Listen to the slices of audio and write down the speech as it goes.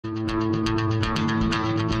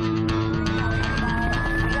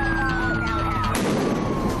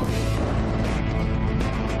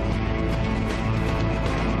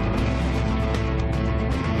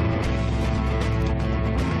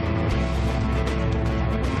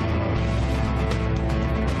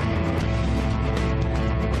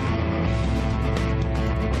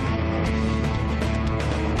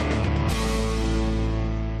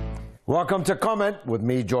Welcome to Comment with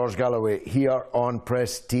me, George Galloway, here on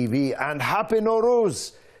Press TV. And Happy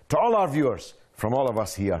Nowruz to all our viewers from all of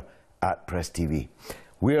us here at Press TV.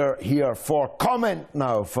 We're here for Comment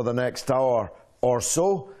now for the next hour or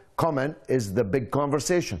so. Comment is the big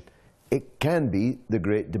conversation. It can be the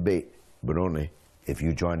great debate, but only if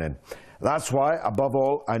you join in. That's why, above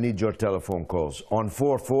all, I need your telephone calls on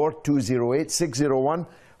 44208-601.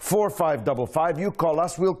 4555. You call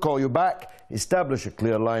us, we'll call you back, establish a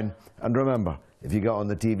clear line, and remember, if you get on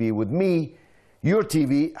the TV with me, your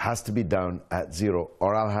TV has to be down at 0,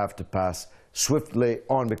 or I'll have to pass swiftly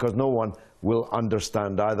on because no one will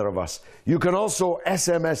understand either of us. You can also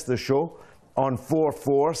SMS the show on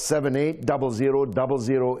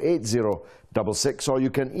 447800008066, or you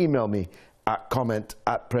can email me at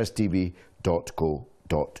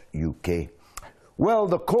comment@presstv.co.uk. Well,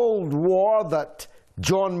 the Cold War that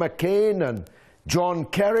John McCain and John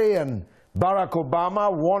Kerry and Barack Obama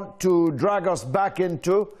want to drag us back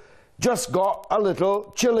into just got a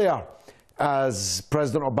little chillier as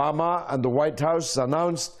President Obama and the White House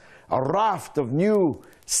announced a raft of new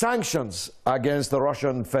sanctions against the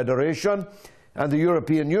Russian Federation, and the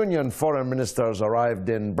European Union foreign ministers arrived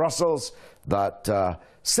in Brussels, that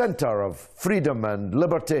centre of freedom and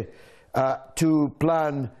liberty, to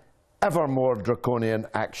plan ever more draconian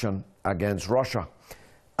action against Russia.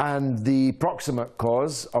 And the proximate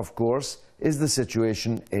cause, of course, is the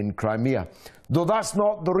situation in Crimea. Though that's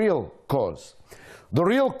not the real cause. The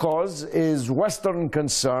real cause is Western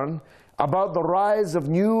concern about the rise of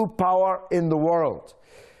new power in the world,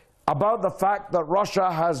 about the fact that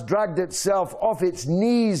Russia has dragged itself off its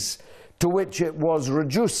knees to which it was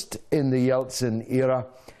reduced in the Yeltsin era,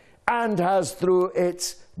 and has, through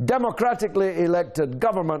its democratically elected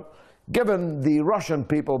government, given the Russian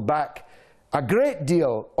people back a great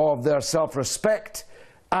deal of their self-respect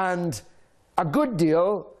and a good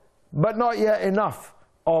deal, but not yet enough,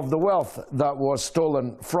 of the wealth that was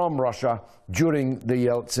stolen from Russia during the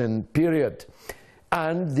Yeltsin period.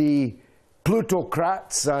 And the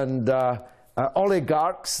plutocrats and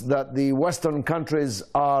oligarchs that the Western countries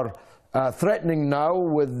are threatening now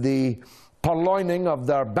with the purloining of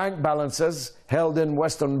their bank balances held in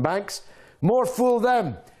Western banks, more fool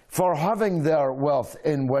them for having their wealth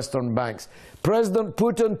in Western banks. President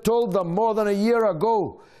Putin told them more than a year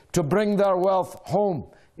ago to bring their wealth home.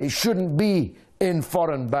 It shouldn't be in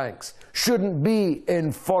foreign banks, shouldn't be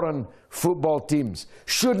in foreign football teams,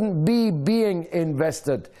 shouldn't be being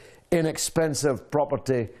invested in expensive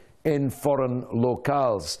property in foreign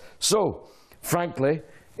locales. So, frankly,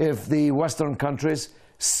 if the Western countries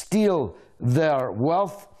steal their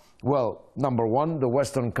wealth, well, number one, the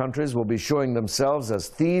Western countries will be showing themselves as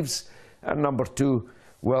thieves, and number two,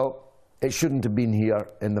 well, it shouldn't have been here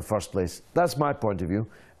in the first place. That's my point of view.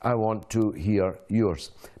 I want to hear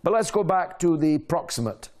yours. But let's go back to the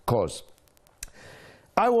proximate cause.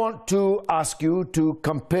 I want to ask you to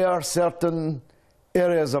compare certain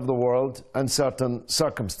areas of the world and certain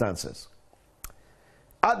circumstances.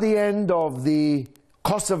 At the end of the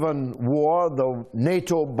Kosovan War, the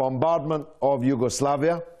NATO bombardment of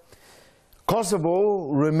Yugoslavia,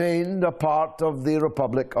 Kosovo remained a part of the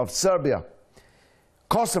Republic of Serbia.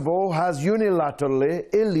 Kosovo has unilaterally,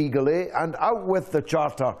 illegally, and out with the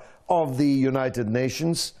Charter of the United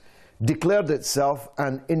Nations, declared itself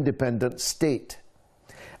an independent state.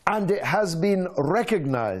 And it has been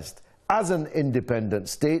recognized as an independent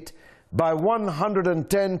state by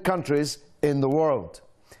 110 countries in the world.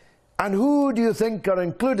 And who do you think are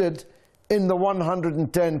included in the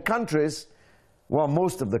 110 countries? Well,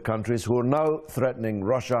 most of the countries who are now threatening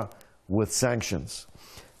Russia with sanctions.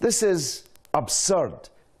 This is absurd,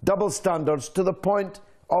 double standards to the point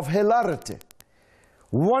of hilarity.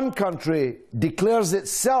 One country declares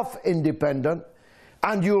itself independent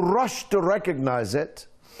and you rush to recognize it.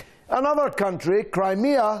 Another country,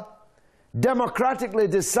 Crimea, democratically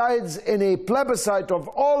decides in a plebiscite of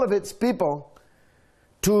all of its people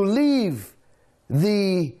to leave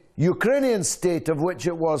the Ukrainian state of which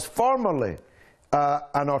it was formerly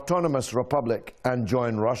an autonomous republic and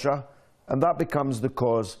join Russia, and that becomes the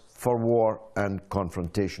cause for war and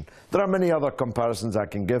confrontation. There are many other comparisons I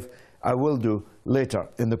can give. I will do later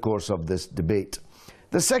in the course of this debate.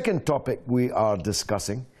 The second topic we are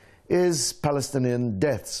discussing is Palestinian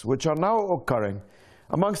deaths, which are now occurring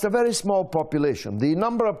amongst a very small population. The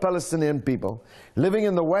number of Palestinian people living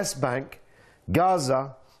in the West Bank,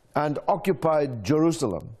 Gaza, and occupied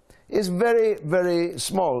Jerusalem is very, very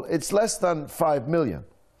small. It's less than 5 million.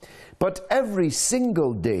 But every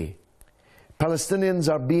single day, Palestinians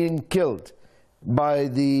are being killed by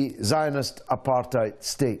the Zionist apartheid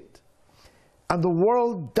state. And the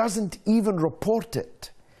world doesn't even report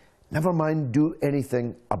it. never mind do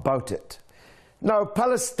anything about it. Now,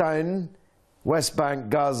 Palestine, West Bank,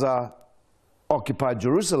 Gaza, occupied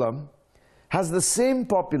Jerusalem, has the same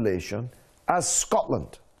population as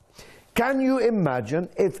Scotland. Can you imagine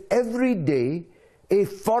if every day a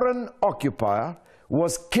foreign occupier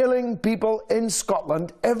was killing people in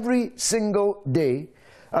Scotland every single day,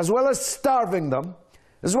 as well as starving them,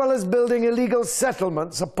 as well as building illegal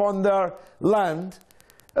settlements upon their land,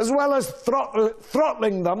 as well as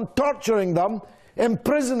throttling them, torturing them,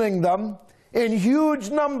 imprisoning them in huge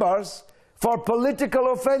numbers for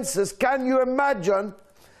political offences? Can you imagine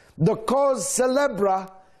the cause célèbre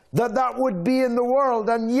that would be in the world?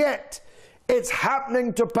 And yet it's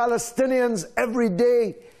happening to Palestinians every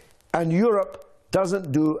day, and Europe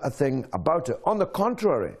doesn't do a thing about it. On the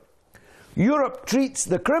contrary, Europe treats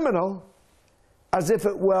the criminal as if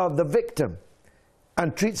it were the victim,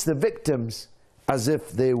 and treats the victims as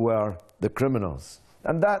if they were the criminals.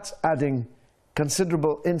 And that's adding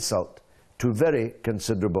considerable insult to very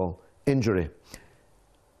considerable injury.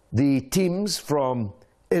 The teams from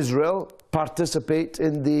Israel participate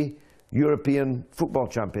in the European Football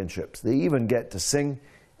Championships. They even get to sing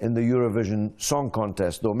in the Eurovision Song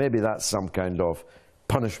Contest, though maybe that's some kind of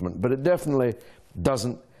punishment, but it definitely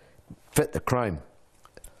doesn't fit the crime.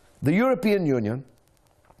 The European Union,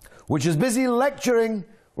 which is busy lecturing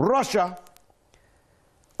Russia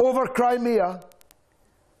over Crimea,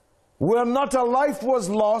 where not a life was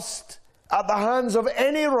lost at the hands of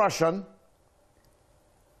any Russian,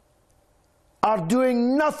 are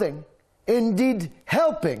doing nothing, indeed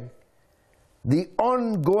helping the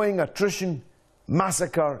ongoing attrition,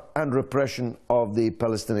 massacre and repression of the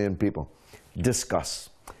Palestinian people. Discuss.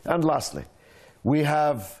 And lastly, we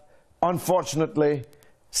have unfortunately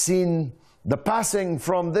seen the passing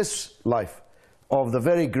from this life of the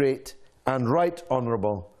very great and right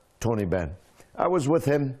honourable Tony Benn. I was with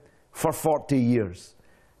him for 40 years,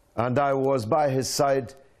 and I was by his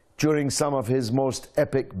side during some of his most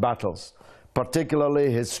epic battles,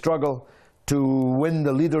 particularly his struggle to win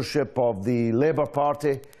the leadership of the Labour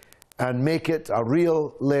Party and make it a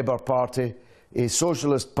real Labour Party, a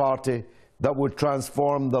socialist party that would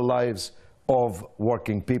transform the lives of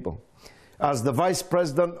working people. As the Vice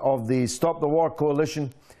President of the Stop the War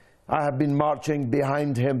Coalition, I have been marching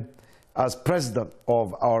behind him as President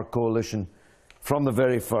of our coalition from the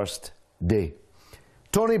very first day.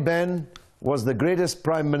 Tony Benn was the greatest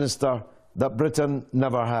Prime Minister that Britain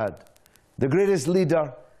never had, the greatest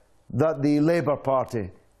leader that the Labour Party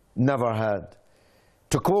never had.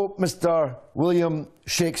 To quote Mr. William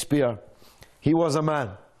Shakespeare, he was a man.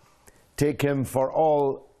 Take him for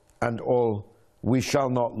all and all, we shall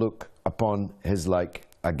not look upon his like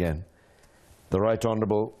again. The Right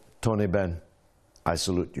Honourable Tony Benn, I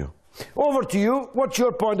salute you. Over to you. What's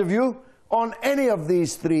your point of view on any of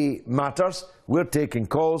these three matters? We're taking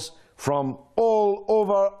calls from all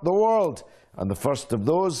over the world. And the first of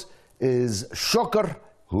those is Shoker,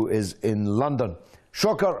 who is in London.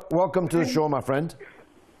 Shoker, welcome to the show, my friend.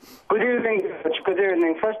 Good evening, Judge. Good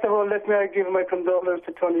evening. First of all, let me give my condolences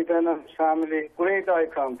to Tony Benn and his family. Great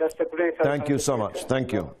icon. That's a great icon. Thank you so much.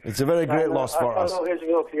 Thank you. It's a very great loss for us. I follow his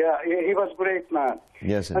work. Yeah, he was a great man.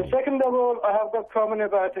 Yes, and second of all, I have got comment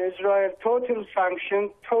about Israel. Total sanction,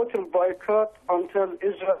 total boycott until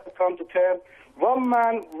Israel comes to term. One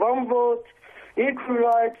man, one vote, equal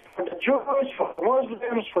rights for the Jews, for the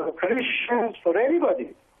Muslims, for the Christians, for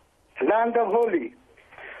anybody. Land of holy.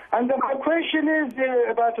 And my question is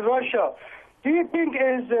about Russia. Do you think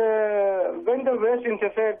when the West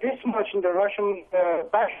interfered this much in the Russian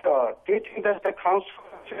backyard, do you think that the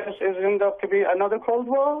consequences is end up to be another Cold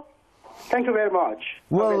War? Thank you very much.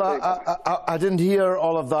 Well, I didn't hear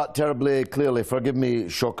all of that terribly clearly. Forgive me,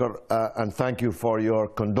 Shoker, and thank you for your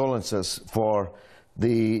condolences for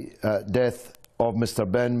the death of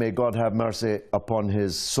Mr. Benn. May God have mercy upon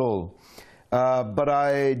his soul. But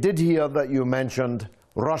I did hear that you mentioned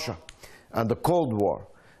Russia and the Cold War.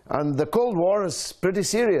 And the Cold War is pretty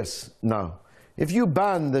serious now. If you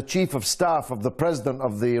ban the Chief of Staff of the President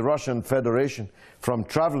of the Russian Federation from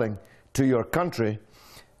traveling to your country,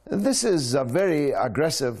 this is a very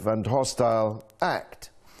aggressive and hostile act.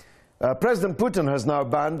 President Putin has now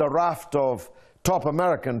banned a raft of top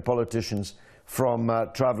American politicians from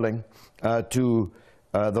traveling to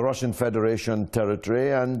the Russian Federation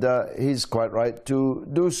territory, and he's quite right to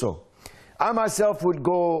do so. I myself would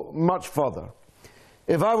go much further.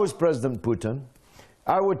 If I was President Putin,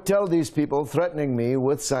 I would tell these people threatening me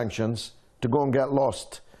with sanctions to go and get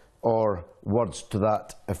lost, or words to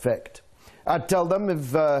that effect. I'd tell them,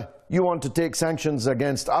 if you want to take sanctions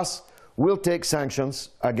against us, we'll take sanctions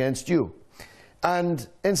against you. And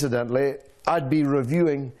incidentally, I'd be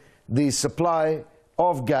reviewing the supply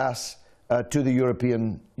of gas to the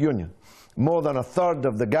European Union. More than a third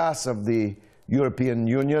of the gas of the European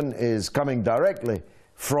Union is coming directly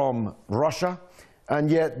from Russia, and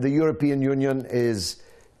yet the European Union is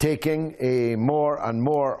taking a more and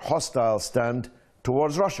more hostile stand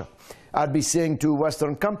towards Russia. I'd be saying to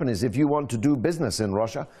Western companies, if you want to do business in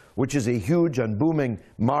Russia, which is a huge and booming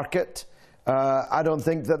market, I don't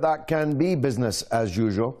think that that can be business as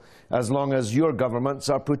usual, as long as your governments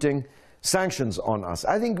are putting sanctions on us.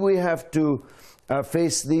 I think we have to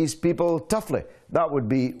face these people toughly. That would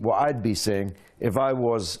be what I'd be saying if I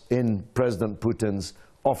was in President Putin's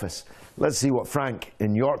office. Let's see what Frank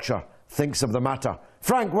in Yorkshire thinks of the matter.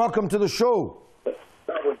 Frank, welcome to the show.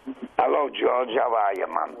 Hello, George. How are you,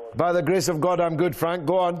 man? By the grace of God, I'm good, Frank.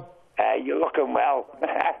 Go on. You're looking well.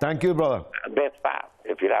 Thank you, brother. A bit fat,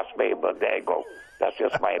 if you ask me, but there you go. That's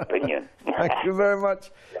just my opinion. Thank you very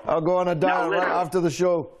much. I'll go on a diet right after the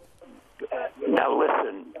show. Now,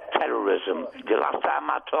 listen, terrorism. The last time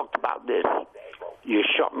I talked about this, you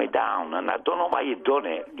shot me down, and I don't know why you've done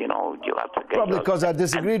it. You know, you have to get... Probably because I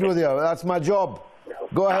disagreed with you. That's my job.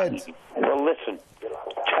 Go ahead. Well, listen,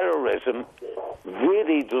 terrorism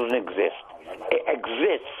really doesn't exist. It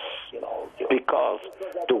exists because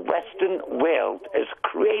the Western world has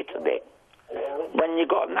created it. When you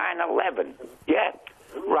got 9/11, yeah,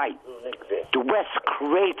 right. The West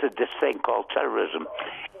created this thing called terrorism.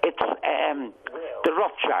 It's the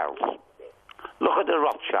Rothschilds. Look at the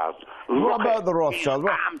Rothschilds. What about the Rothschilds?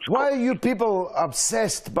 Why are you people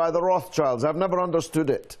obsessed by the Rothschilds? I've never understood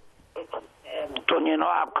it. Don't you know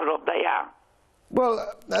how corrupt they are?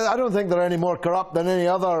 Well, I don't think they're any more corrupt than any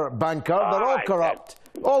other banker. They're all corrupt.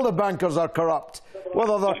 All the bankers are corrupt.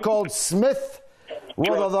 Whether they're called Smith,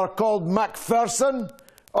 whether they're called Macpherson,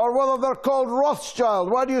 or whether they're called Rothschild.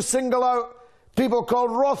 Why do you single out people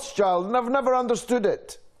called Rothschild? And I've never understood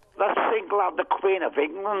it. Let's single out the Queen of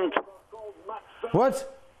England.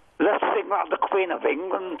 What? Let's single out the Queen of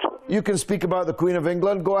England. You can speak about the Queen of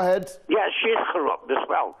England. Go ahead. Yeah, she's corrupt as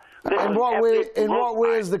well. Listen, in what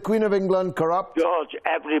way is the Queen of England corrupt? George,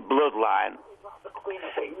 every bloodline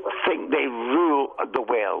think they rule the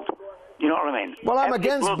world. You know what I mean? Well, I'm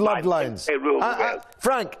against bloodlines.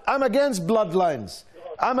 Frank, I'm against bloodlines.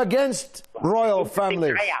 I'm against royal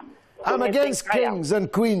families. I'm against kings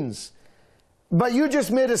and queens. But you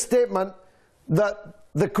just made a statement that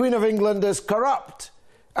the Queen of England is corrupt,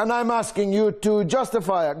 and I'm asking you to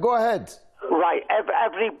justify it. Go ahead. Right.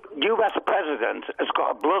 Every U.S. president has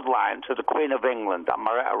got a bloodline to the Queen of England. Am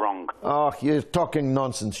I right or wrong? Oh, you're talking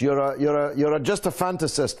nonsense. You're just a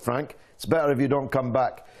fantasist, Frank. It's better if you don't come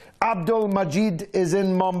back. Abdul Majid is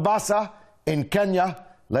in Mombasa, in Kenya.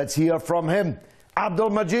 Let's hear from him. Abdul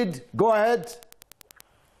Majid, go ahead.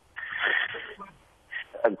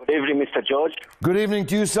 Good evening, Mr. George. Good evening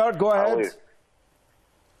to you, sir. Go ahead.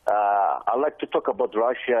 I'd like to talk about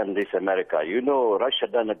Russia and this America. You know, Russia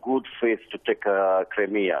done a good faith to take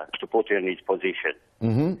Crimea, to put in its position.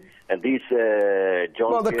 Mm-hmm. And this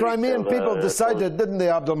John... Well, the Crimean people decided, didn't they,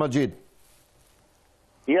 Abdul Majid?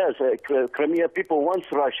 Yes, Crimea people want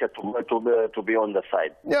Russia to be on the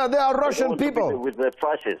side. Yeah, they are Russian people. With the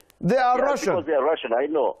fascists. They are Russian. Because they are Russian, I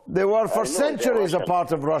know. They were for centuries a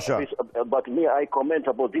part of Russia. But me, I comment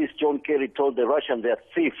about this. John Kerry told the Russians they're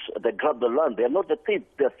thieves. They grab the land. They're not the thieves.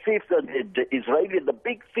 They're thieves. The Israeli, the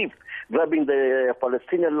big thief, grabbing the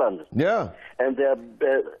Palestinian land. Yeah. And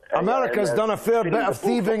America's done a fair bit of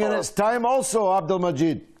thieving in its time also, Abdul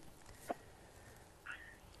Majid.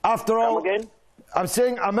 After all... Come again? I'm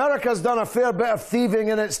saying America's done a fair bit of thieving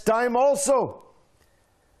in its time also.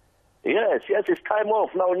 Yes, it's time off.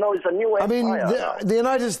 Now it's a new empire. I mean, the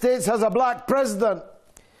United States has a black president.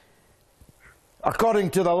 According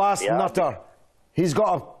to the last nutter, he's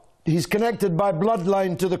connected by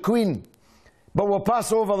bloodline to the Queen. But we'll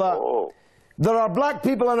pass over that. Oh. There are black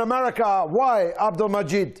people in America. Why, Abdul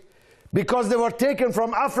Majid? Because they were taken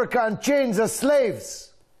from Africa in chains as slaves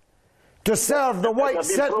to serve the white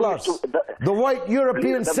settlers, the white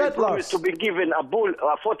European settlers. To be given a bull,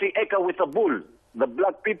 a 40 acre with a bull. The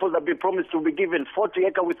black people that be promised to be given 40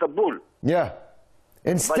 acre with a bull. Yeah.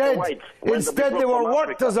 Instead, they were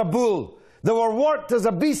worked as a bull. They were worked as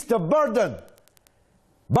a beast of burden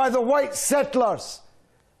by the white settlers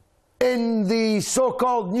in the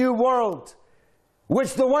so-called New World,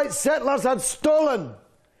 which the white settlers had stolen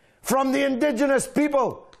from the indigenous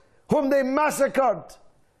people, whom they massacred.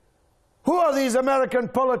 Who are these American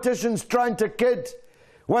politicians trying to kid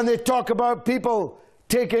when they talk about people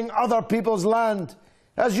taking other people's land?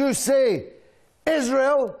 As you say,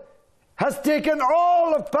 Israel has taken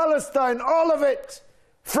all of Palestine, all of it,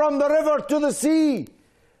 from the river to the sea,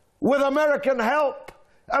 with American help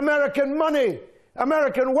American money,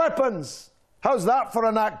 American weapons. How's that for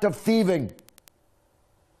an act of thieving?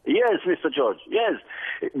 Yes, Mr. George, yes.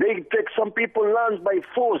 They take some people lands by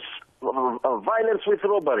force, violence with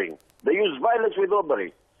robbery. They use violence with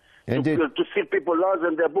robbery to steal people lands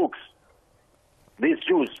and their books. These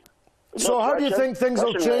Jews. So how do you think things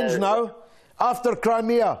will change now, after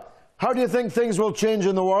Crimea? How do you think things will change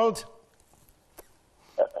in the world?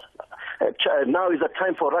 Now is the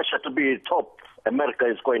time for Russia to be top. America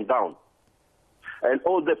is going down. And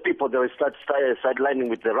all the people, they will start sidelining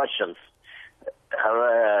with the Russians.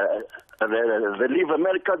 They leave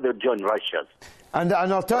America, they join Russia. And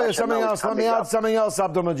I'll tell you something else. Let me add something else,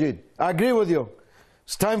 Abdul Majid. I agree with you.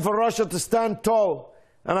 It's time for Russia to stand tall,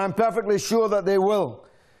 and I'm perfectly sure that they will.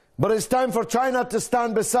 But it's time for China to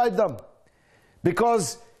stand beside them.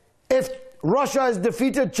 Because if Russia is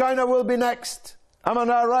defeated, China will be next. Am I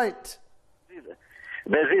not right?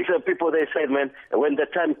 There's these people, they said, man, when the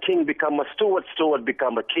time king become a steward, steward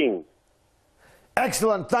become a king.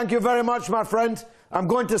 Excellent. Thank you very much, my friend. I'm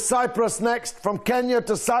going to Cyprus next. From Kenya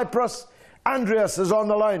to Cyprus. Andreas is on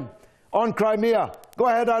the line, on Crimea. Go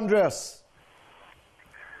ahead, Andreas.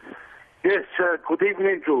 Yes, good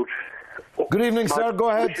evening, George. Good evening, sir. Go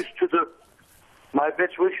ahead. My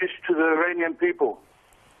best wishes to the Iranian people.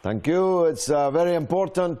 Thank you. It's a very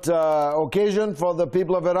important occasion for the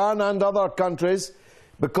people of Iran and other countries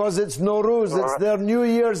because it's Nowruz. It's their New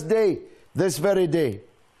Year's Day, this very day.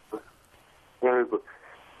 Very good.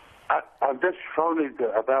 I've just found it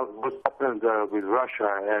about what happened with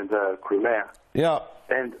Russia and Crimea. Yeah.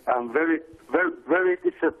 And I'm very, very, very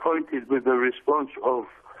disappointed with the response of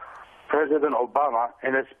President Obama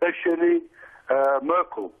and especially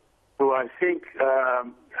Merkel, who I think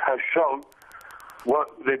has shown what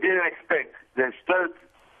they didn't expect. They stirred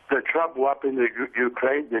the trouble up in the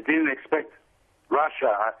Ukraine. They didn't expect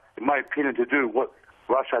Russia, in my opinion, to do what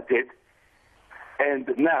Russia did.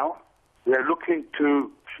 And now they're looking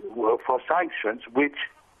for sanctions, which,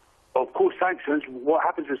 of course, sanctions, what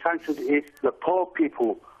happens with sanctions is the poor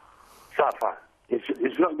people suffer.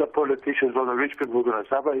 It's not the politicians or the rich people who are going to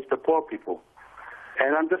suffer, it's the poor people.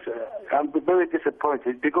 And I'm very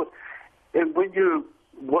disappointed because when you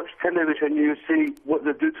watch television, you see what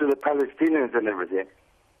they do to the Palestinians and everything,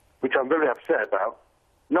 which I'm very upset about.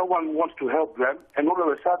 No one wants to help them, and all of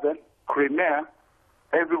a sudden, Crimea,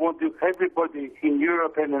 everybody in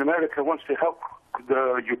Europe and in America wants to help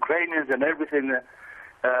the Ukrainians and everything.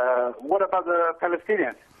 What about the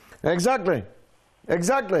Palestinians? Exactly.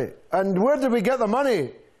 Exactly. And where did we get the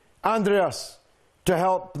money, Andreas, to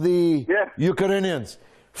help the Ukrainians?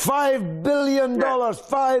 $5 billion, Yeah.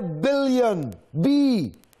 $5 billion,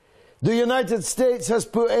 the United States has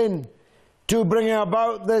put in to bringing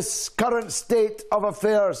about this current state of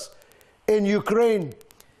affairs in Ukraine.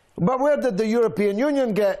 But where did the European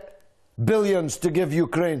Union get billions to give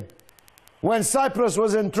Ukraine? When Cyprus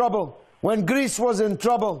was in trouble, when Greece was in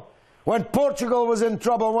trouble, when Portugal was in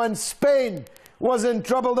trouble, when Spain was in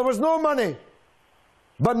trouble, there was no money.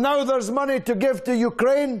 But now there's money to give to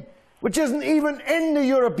Ukraine, which isn't even in the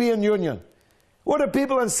European Union. What do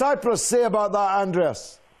people in Cyprus say about that,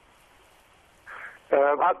 Andreas?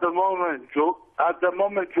 At the moment,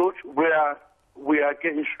 George, we are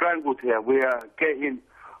getting strangled here. We are getting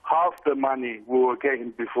half the money we were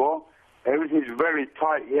getting before. Everything's very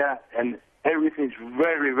tight here, and everything's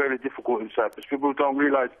very, very difficult in Cyprus. People don't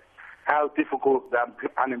realize how difficult the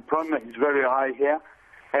unemployment is very high here.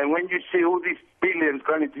 And when you see all these billions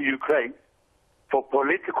going into Ukraine for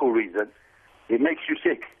political reasons, it makes you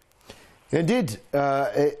sick. Indeed,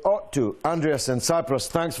 it ought to. Andreas in Cyprus,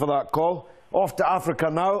 thanks for that call. Off to Africa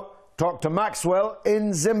now. Talk to Maxwell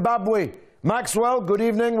in Zimbabwe. Maxwell, good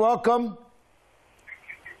evening. Welcome.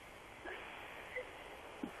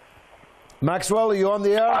 Maxwell, are you on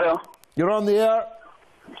the air? Hello. You're on the air.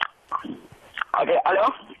 Okay, hello?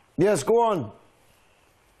 Yes, go on.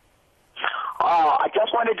 I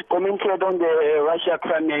just wanted to comment on the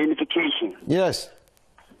Russia-Crimea unification. Yes.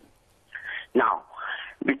 Now,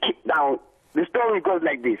 the story goes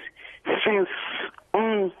like this. Since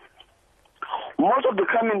most of the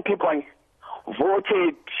Crimean people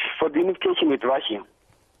voted for the unification with Russia.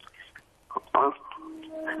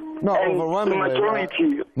 Not and overwhelmingly. The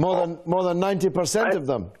majority, more than 90% of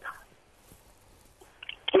them.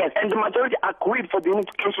 Yes, and the majority agreed for the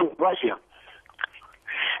unification with Russia.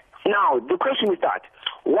 Now, the question is that,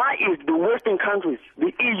 why is the Western countries,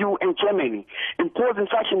 the EU and Germany, imposing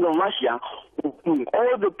sanctions on Russia when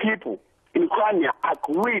all the people in Crimea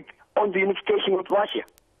agreed on the unification with Russia?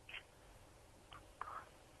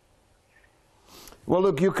 Well,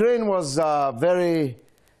 look, Ukraine was a very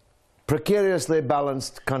precariously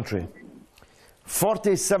balanced country.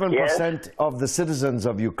 47% of the citizens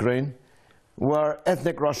of Ukraine were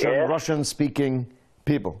ethnic Russian, Russian-speaking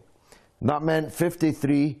people. That meant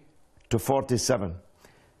 53 to 47.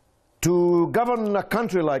 To govern a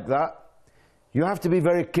country like that, you have to be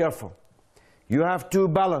very careful. You have to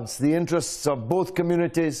balance the interests of both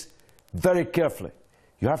communities very carefully.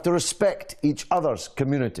 You have to respect each other's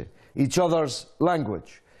community, each other's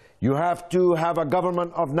language. You have to have a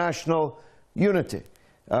government of national unity,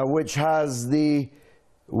 which has the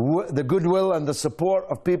goodwill and the support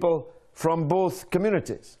of people from both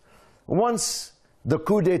communities. Once the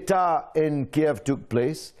coup d'etat in Kiev took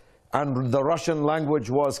place and the Russian language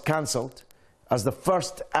was cancelled as the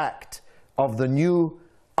first act of the new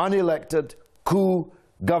unelected coup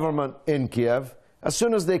government in Kiev, as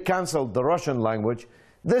soon as they cancelled the Russian language,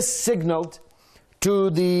 this signalled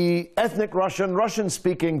to the ethnic Russian,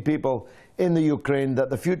 Russian-speaking people in the Ukraine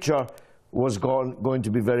that the future was going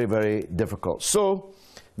to be very, very difficult. So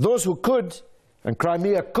those who could, and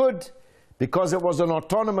Crimea could, because it was an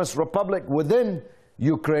autonomous republic within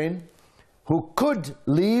Ukraine, who could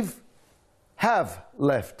leave, have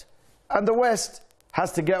left. And the West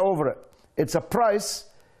has to get over it. It's a price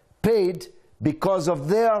paid because of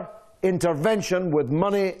their intervention with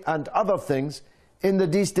money and other things in the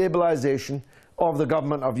destabilization of the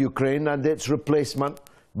government of Ukraine and its replacement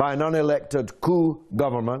by an unelected coup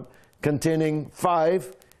government containing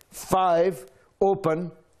five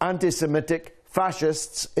open anti-Semitic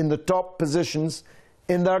fascists in the top positions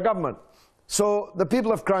in their government. So the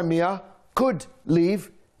people of Crimea could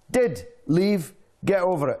leave, did leave, get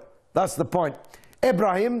over it. That's the point.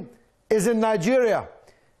 Ibrahim is in Nigeria.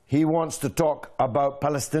 He wants to talk about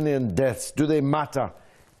Palestinian deaths. Do they matter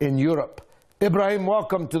in Europe? Ibrahim,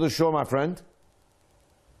 welcome to the show, my friend.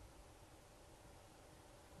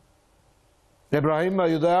 Ibrahim, are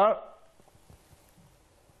you there?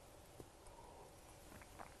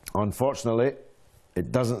 Unfortunately,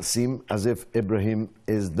 it doesn't seem as if Ibrahim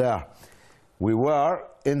is there. We were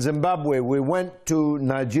in Zimbabwe. We went to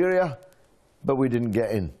Nigeria, but we didn't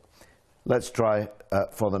get in. Let's try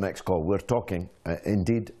for the next call. We're talking,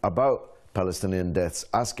 indeed, about Palestinian deaths,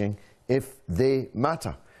 asking if they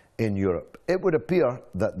matter in Europe. It would appear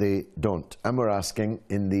that they don't. And we're asking,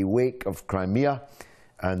 in the wake of Crimea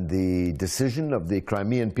and the decision of the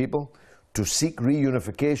Crimean people to seek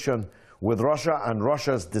reunification with Russia and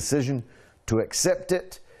Russia's decision to accept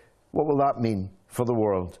it, what will that mean for the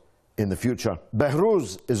world in the future?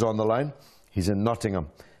 Behruz is on the line. He's in Nottingham.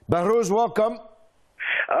 Behruz, welcome.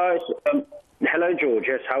 Hello, George.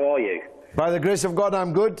 Yes, how are you? By the grace of God,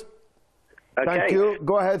 I'm good. Okay. Thank you.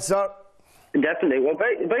 Go ahead, sir. Definitely. Well,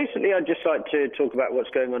 basically, I'd just like to talk about what's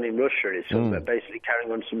going on in Russia. It's basically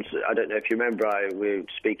carrying on some. I don't know if you remember, we were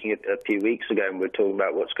speaking a few weeks ago, and we were talking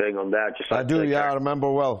about what's going on there. Just like I do. Yeah, I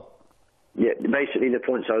remember well. Yeah, basically the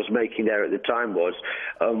points I was making there at the time was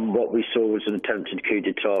what we saw was an attempted coup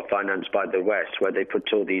d'etat financed by the West, where they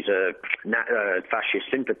put all these fascist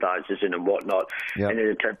sympathizers in and whatnot, in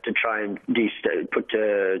an attempt to try and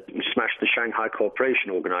smash the Shanghai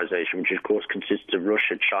Cooperation Organization, which of course consists of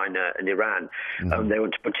Russia, China and Iran. They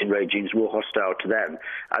want to put in regimes more hostile to them.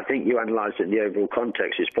 I think you analysed it in the overall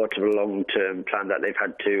context. It's part of a long-term plan that they've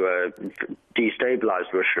had to destabilize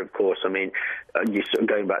Russia, of course. I mean,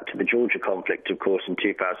 going back to the Georgia conflict, of course, in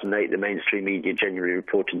 2008, the mainstream media genuinely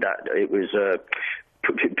reported that it was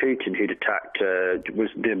Putin who'd attacked, was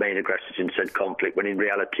the main aggressors in said conflict, when in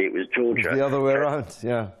reality it was Georgia. The other way around,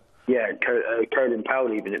 yeah. Yeah, Colin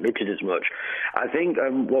Powell even admitted as much. I think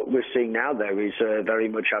what we're seeing now, though, is very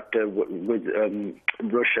much after with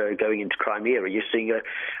Russia going into Crimea, you're seeing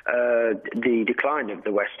the decline of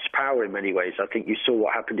the West's power in many ways. I think you saw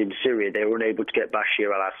what happened in Syria. They were unable to get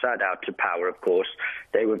Bashir al-Assad out of power, of course.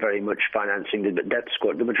 They were very much financing the death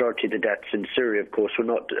squad. The majority of the deaths in Syria, of course, were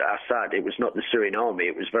not Assad. It was not the Syrian army.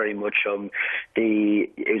 It was very much the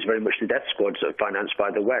death squads financed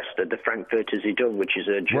by the West. The Frankfurter Zeitung, which is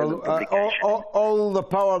a German all the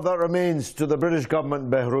power that remains to the British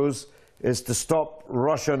government, Behruz, is to stop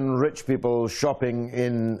Russian rich people shopping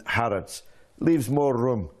in Harrods. Leaves more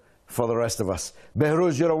room for the rest of us.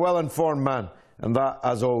 Behruz, you're a well-informed man, and that,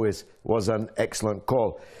 as always, was an excellent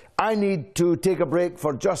call. I need to take a break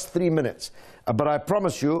for just 3 minutes, but I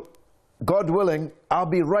promise you, God willing, I'll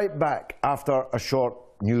be right back after a short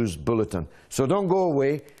news bulletin. So don't go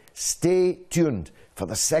away. Stay tuned for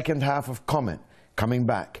the second half of Comment, coming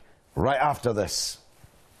back right after this.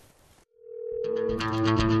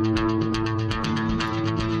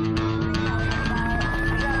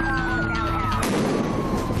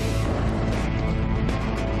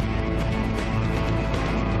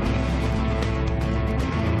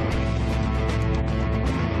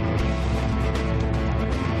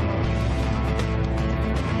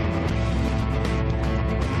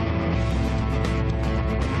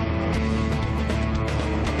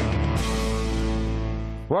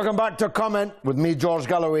 Welcome back to Comment with me, George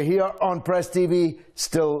Galloway, here on Press TV,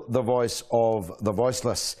 still the voice of the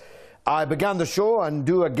voiceless. I began the show and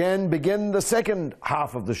do again begin the second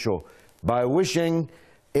half of the show by wishing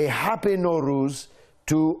a happy Nowruz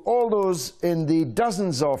to all those in the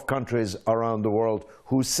dozens of countries around the world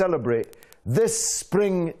who celebrate this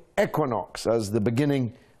spring equinox as the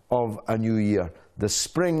beginning of a new year. The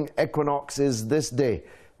spring equinox is this day.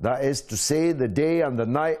 That is to say, the day and the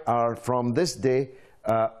night are from this day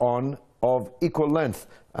on of equal length,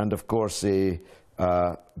 and of course a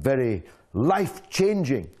very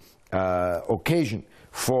life-changing occasion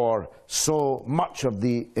for so much of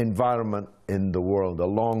the environment in the world. A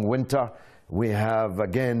long winter we have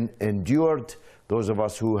again endured, those of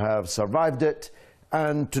us who have survived it,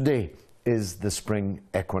 and today is the spring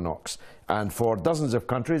equinox. And for dozens of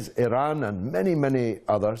countries, Iran and many, many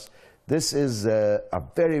others, this is a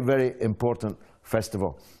very, very important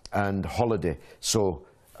festival and holiday. So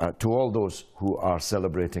to all those who are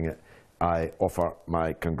celebrating it, I offer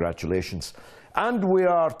my congratulations. And we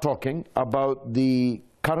are talking about the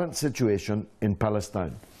current situation in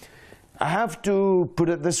Palestine. I have to put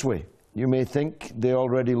it this way. You may think they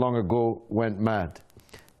already long ago went mad.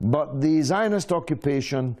 But the Zionist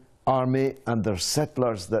occupation army and their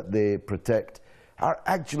settlers that they protect are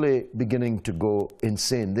actually beginning to go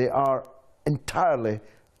insane. They are entirely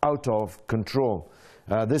out of control.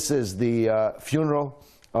 This is the funeral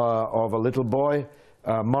of a little boy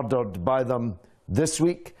murdered by them this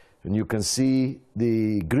week, and you can see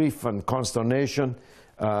the grief and consternation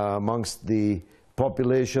amongst the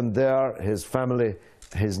population there, his family,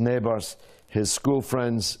 his neighbours, his school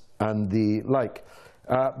friends and the like.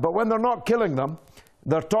 But when they're not killing them,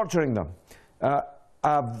 they're torturing them.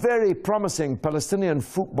 A very promising Palestinian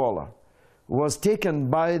footballer was taken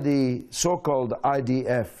by the so-called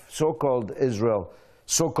IDF, so-called Israel,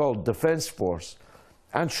 so-called Defense Force,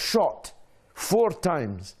 and shot 4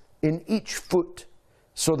 times in each foot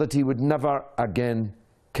so that he would never again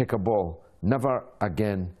kick a ball, never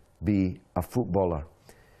again be a footballer.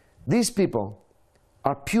 These people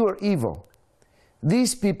are pure evil.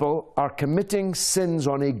 These people are committing sins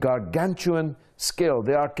on a gargantuan scale.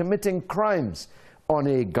 They are committing crimes on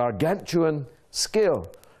a gargantuan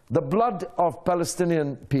scale. The blood of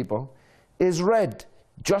Palestinian people is red,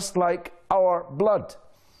 just like our blood.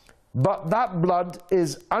 But that blood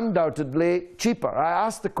is undoubtedly cheaper. I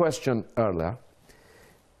asked the question earlier,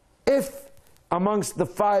 if amongst the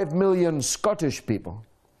 5 million Scottish people,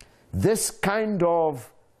 this kind of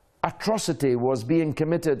atrocity was being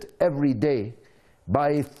committed every day by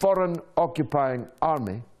a foreign occupying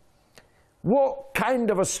army, what kind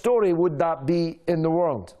of a story would that be in the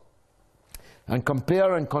world? And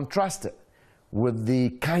compare and contrast it with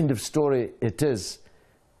the kind of story it is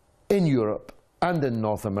in Europe and in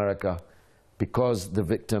North America, because the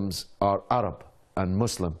victims are Arab and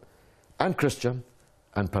Muslim and Christian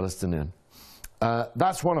and Palestinian.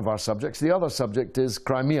 That's one of our subjects. The other subject is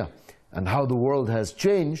Crimea and how the world has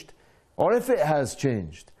changed, or if it has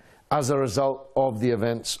changed, as a result of the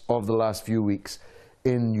events of the last few weeks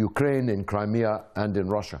in Ukraine, in Crimea and in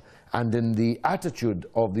Russia, and in the attitude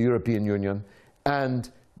of the European Union and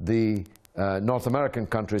the North American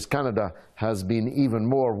countries. Canada has been even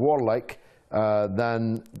more warlike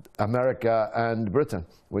than America and Britain,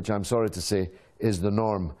 which I'm sorry to say is the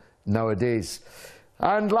norm nowadays.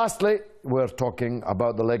 And lastly, we're talking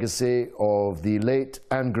about the legacy of the late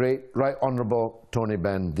and great Right Honourable Tony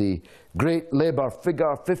Benn, the great Labour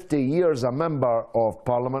figure, 50 years a Member of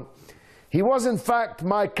Parliament. He was in fact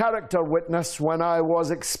my character witness when I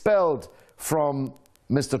was expelled from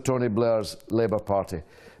Mr. Tony Blair's Labour Party.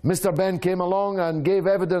 Mr. Benn came along and gave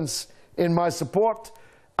evidence in my support,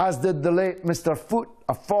 as did the late Mr. Foote,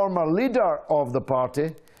 a former leader of the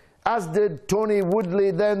party, as did Tony Woodley,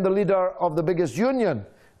 then the leader of the biggest union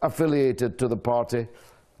affiliated to the party.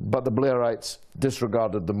 But the Blairites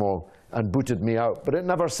disregarded them all and booted me out. But it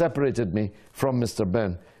never separated me from Mr.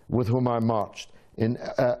 Benn, with whom I marched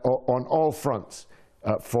on all fronts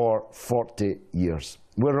for 40 years.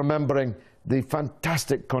 We're remembering the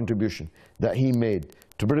fantastic contribution that he made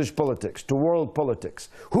to British politics, to world politics.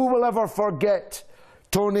 Who will ever forget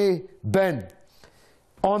Tony Benn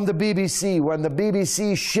on the BBC, when the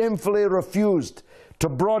BBC shamefully refused to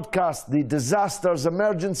broadcast the Disasters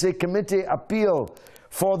Emergency Committee appeal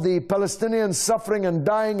for the Palestinians suffering and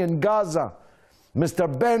dying in Gaza?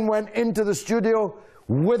 Mr. Benn went into the studio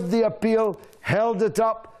with the appeal, held it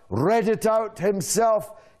up, read it out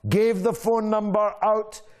himself, gave the phone number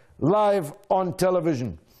out live on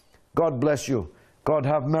television. God bless you. God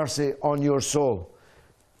have mercy on your soul,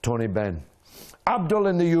 Tony Benn. Abdul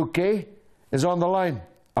in the UK is on the line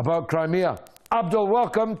about Crimea Abdul,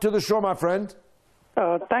 welcome to the show, my friend.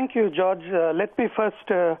 Thank you, George. Let me first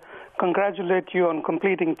congratulate you on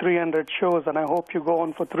completing 300 shows, and I hope you go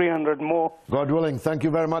on for 300 more. God willing. Thank you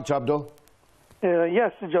very much, Abdul.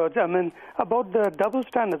 Yes, George. I mean, about the double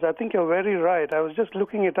standards, I think you're very right. I was just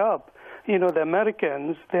looking it up. You know, the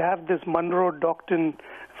Americans, they have this Monroe Doctrine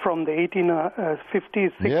from the 1850s,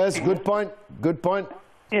 60s. Yes, good point. Good point.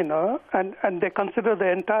 You know, and they consider the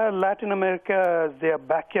entire Latin America as their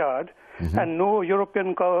backyard, and no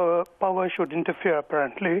European power should interfere,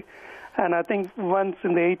 apparently. And I think once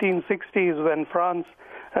in the 1860s, when France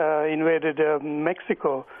invaded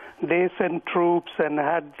Mexico, they sent troops and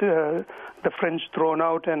had the French thrown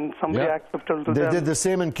out, and somebody accepted to them. They did the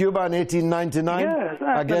same in Cuba in 1899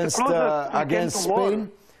 against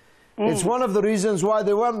Spain. It's one of the reasons why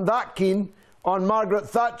they weren't that keen on Margaret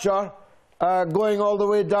Thatcher going all the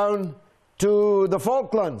way down to the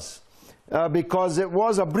Falklands, because it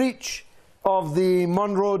was a breach of the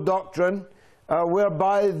Monroe Doctrine,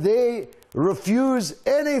 whereby they refuse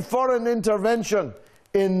any foreign intervention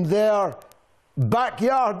in their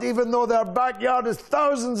backyard, even though their backyard is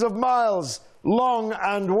thousands of miles long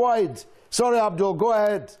and wide. Sorry, Abdul, go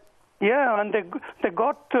ahead. Yeah, and they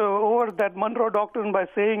got over that Monroe Doctrine by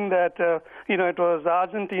saying that, you know, it was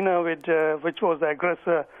Argentina which was the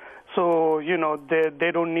aggressor. So, you know,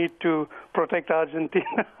 they don't need to protect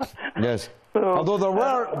Argentina. Yes. So, although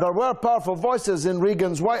there were powerful voices in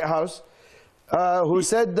Reagan's White House who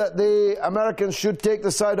said that the Americans should take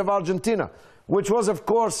the side of Argentina, which was, of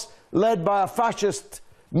course, led by a fascist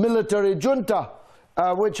military junta,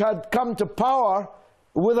 which had come to power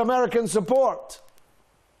with American support.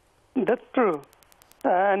 That's true.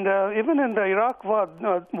 And even in the Iraq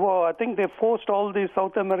war, I think they forced all these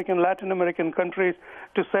South American, Latin American countries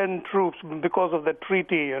to send troops because of the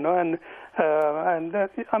treaty, you know. And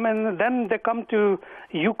I mean, then they come to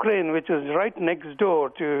Ukraine, which is right next door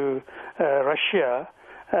to Russia,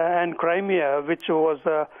 and Crimea, which was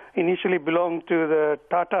initially belonged to the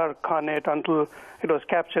Tatar Khanate until it was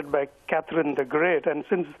captured by Catherine the Great. And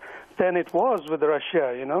since then it was with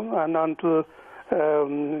Russia, you know, and until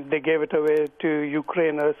they gave it away to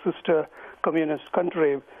Ukraine, a sister communist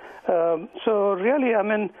country. So really, I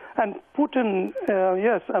mean, and Putin,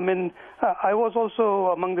 yes, I mean, I was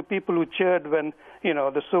also among the people who cheered when, you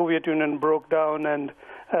know, the Soviet Union broke down, and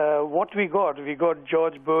what we got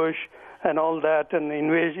George Bush and all that, and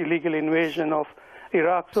illegal invasion of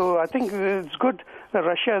Iraq. So I think it's good that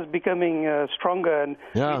Russia is becoming stronger, and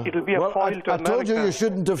it'll be a foil to America. I told you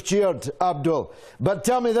shouldn't have cheered, Abdul. But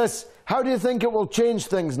tell me this, how do you think it will change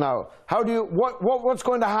things now? What's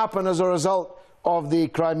going to happen as a result of the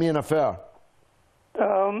Crimean affair?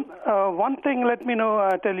 One thing, let me know,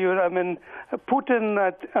 I tell you, I mean,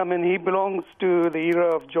 Putin, I mean, he belongs to the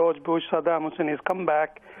era of George Bush, Saddam Hussein. He's come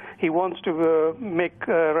back. He wants to make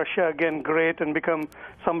Russia again great and become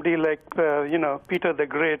somebody like, you know, Peter the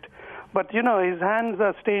Great. But, you know, his hands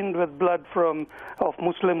are stained with blood of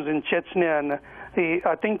Muslims in Chechnya, and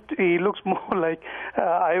I think he looks more like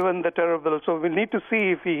Ivan the Terrible. So we need to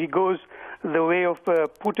see if he goes the way of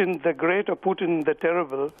Putin the Great or Putin the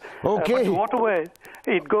Terrible. Okay. But whatever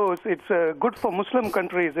it goes, it's good for Muslim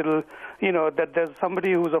countries. It'll, you know, that there's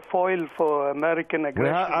somebody who's a foil for American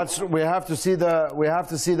aggression. We have to see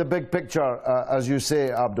the big picture, as you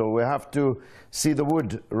say, Abdul. We have to see the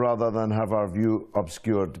wood rather than have our view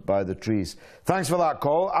obscured by the trees. Thanks for that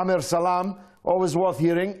call. Amir Salam, always worth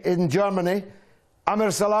hearing, in Germany.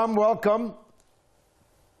 Amir Salam, welcome.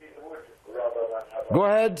 Go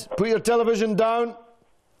ahead, put your television down.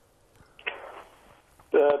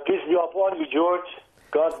 Peace be upon you, George.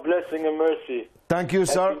 God's blessing and mercy. Thank you,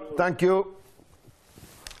 sir. Thank you.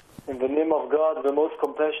 In the name of God, the most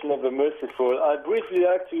compassionate and merciful. I'd briefly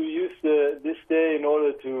like to use this day in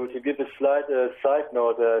order to give a slight side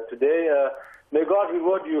note. Today, may God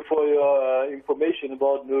reward you for your information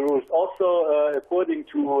about Nowruz. Also, according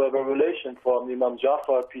to a revelation from Imam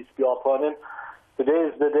Jafar, peace be upon him, today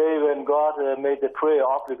is the day when God made the prayer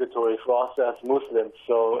obligatory for us as Muslims.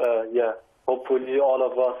 So, yeah, hopefully all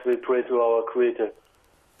of us will pray to our Creator.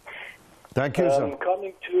 Thank you, sir.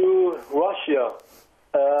 Coming to Russia,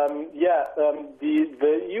 the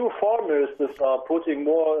EU foreign ministers are putting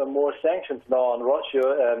more and more sanctions now on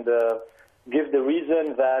Russia and give the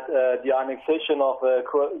reason that the annexation of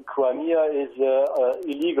Crimea is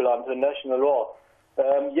illegal under national law.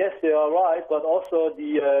 Yes, they are right, but also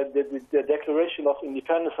the Declaration of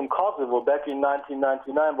Independence from Kosovo back in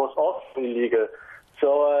 1999 was also illegal.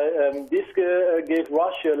 So this gave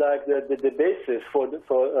Russia like the basis for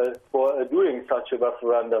doing such a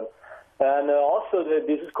referendum. And also,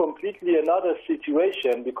 this is completely another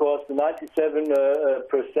situation because the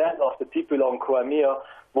 97% of the people on Crimea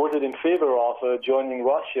voted in favor of joining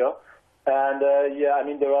Russia. And yeah, I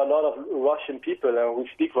mean, there are a lot of Russian people who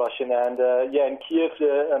speak Russian. And yeah, in Kiev,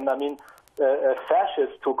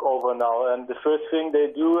 fascists took over now. And the first thing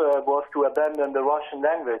they do was to abandon the Russian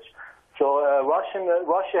language. So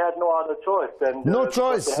Russia had no other choice than...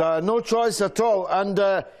 no choice at all. And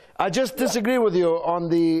I just disagree with you on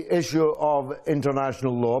the issue of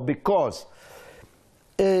international law because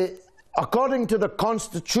according to the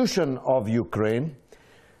constitution of Ukraine,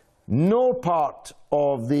 no part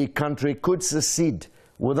of the country could secede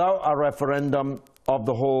without a referendum of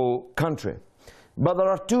the whole country. But there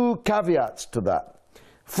are two caveats to that.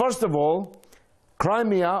 First of all,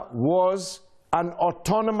 Crimea was an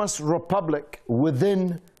autonomous republic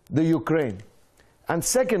within the Ukraine. And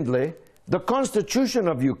secondly, the constitution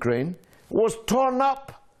of Ukraine was torn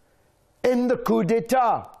up in the coup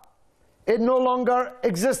d'etat. It no longer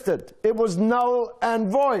existed. It was null and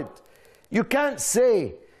void. You can't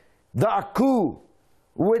say that a coup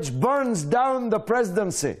which burns down the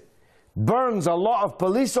presidency, burns a lot of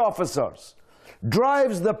police officers,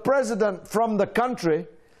 drives the president from the country,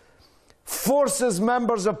 forces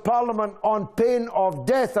members of parliament on pain of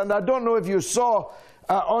death. And I don't know if you saw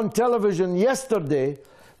on television yesterday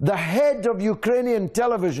the head of Ukrainian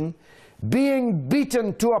television being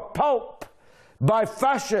beaten to a pulp by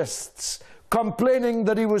fascists complaining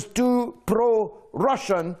that he was too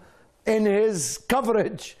pro-Russian in his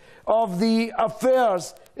coverage of the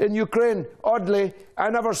affairs in Ukraine. Oddly, I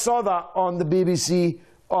never saw that on the BBC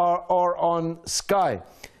or on Sky.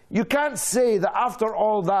 You can't say that after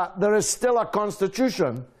all that there is still a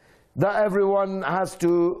constitution that everyone has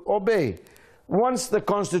to obey. Once the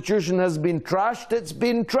constitution has been trashed, it's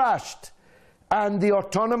been trashed. And the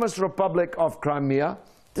Autonomous Republic of Crimea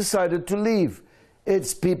decided to leave.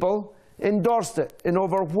 Its people endorsed it in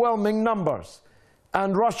overwhelming numbers.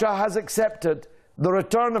 And Russia has accepted the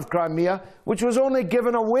return of Crimea, which was only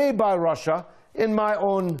given away by Russia in my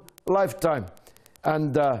own lifetime.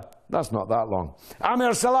 And that's not that long.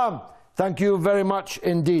 Amir Salam, thank you very much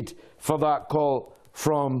indeed for that call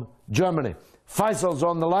from Germany. Faisal's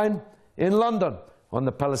on the line in London on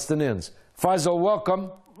the Palestinians. Faisal,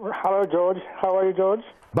 welcome. Hello, George. How are you, George?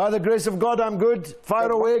 By the grace of God, I'm good.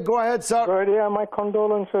 Fire away. Go ahead, sir. Good. Yeah, my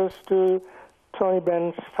condolences to Tony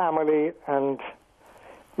Benn's family and...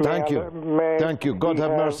 Thank you. Thank you. God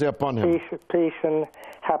have mercy upon him. Peace and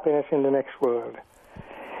happiness in the next world.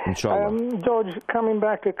 Inshallah. George, coming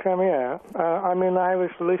back to Crimea, I mean, I was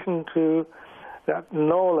listening to that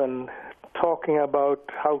Nolan talking about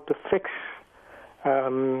how to fix,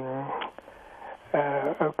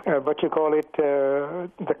 what you call it,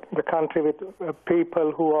 the country with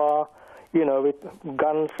people who are, you know, with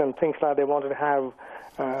guns and things like that. They wanted to have,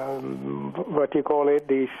 what you call it,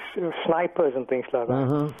 these snipers and things like that.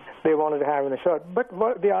 Mm-hmm. They wanted to have in a shot. But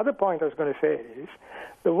the other point I was going to say is,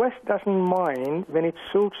 the West doesn't mind when it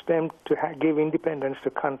suits them to give independence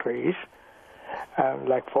to countries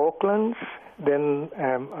like Falklands, then...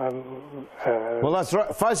 well, that's right.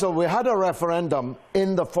 Faisal, we had a referendum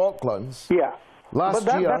in the Falklands last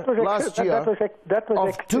year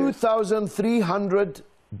of 2,300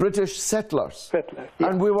 British settlers.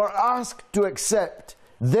 And we were asked to accept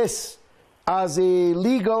this as a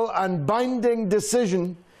legal and binding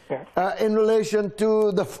decision in relation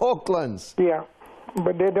to the Falklands. Yeah.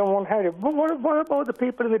 But they don't want to have it. But what about the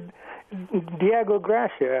people with Diego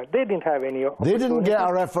Gracia? They didn't have any... They didn't get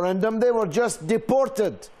a referendum. They were just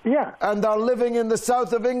deported. Yeah. And are living in the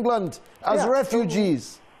south of England as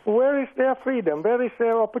refugees. Where is their freedom? Where is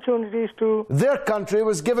their opportunities to... Their country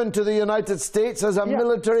was given to the United States as a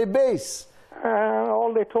military base.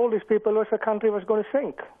 All they told these people was the country was going to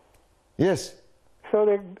sink. Yes. So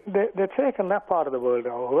they've taken that part of the world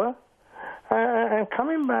over. And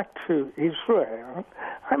coming back to Israel,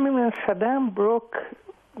 I mean, when Saddam broke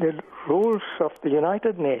the rules of the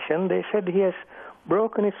United Nations, they said he has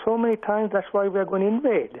broken it so many times, that's why we are going to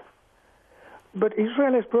invade. But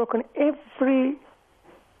Israel has broken every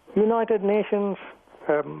United Nations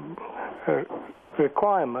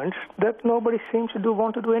requirements that nobody seems to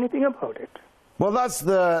want to do anything about it. Well, that's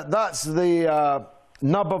the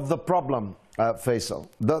nub of the problem, Faisal.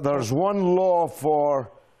 There's one law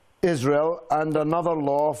for Israel and another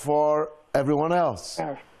law for everyone else,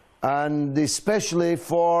 and especially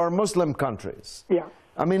for Muslim countries. Yeah.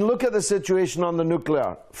 I mean, look at the situation on the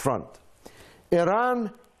nuclear front.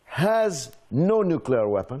 Iran has no nuclear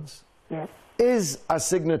weapons, is a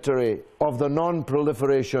signatory of the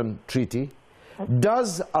Non-Proliferation Treaty,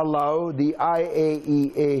 does allow the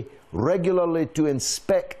IAEA regularly to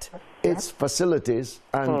inspect its facilities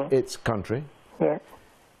and its country. Yeah.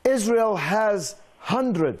 Israel has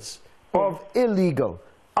hundreds of illegal,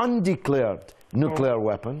 undeclared nuclear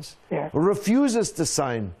weapons, refuses to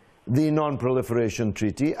sign the Non-Proliferation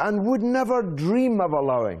Treaty, and would never dream of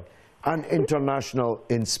allowing an international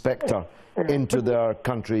inspector into their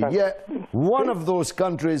country. Yet one of those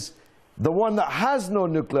countries, the one that has no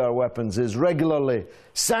nuclear weapons, is regularly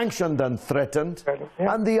sanctioned and threatened,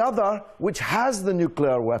 and the other, which has the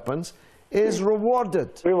nuclear weapons, is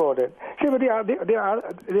rewarded. Rewarded. See, but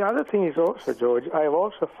the other thing is also, George, I've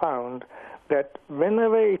also found that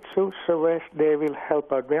whenever it suits the West, they will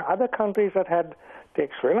help out. Where other countries that had,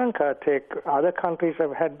 take Sri Lanka, take other countries that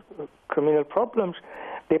have had criminal problems,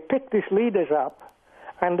 they pick these leaders up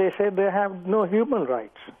and they say they have no human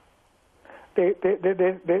rights. They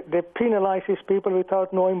penalize these people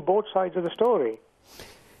without knowing both sides of the story.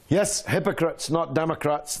 Yes, hypocrites, not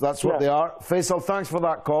Democrats. That's what they are. Faisal, thanks for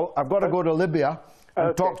that call. I've got to go to Libya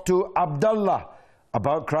and talk to Abdullah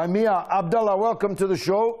about Crimea. Abdullah, welcome to the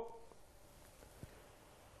show.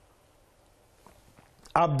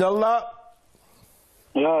 Abdullah.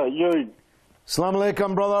 Yeah. Assalamu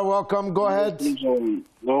alaikum, brother. Welcome. Go ahead.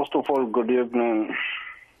 First of all, good evening.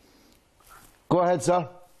 Go ahead, sir.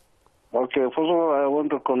 Okay, first of all, I want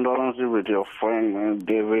to condolence you with your friend,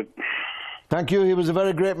 David. Thank you. He was a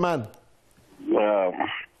very great man. Yeah.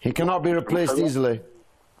 He cannot be replaced easily.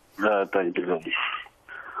 Yeah, thank you.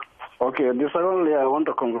 Okay, secondly, I want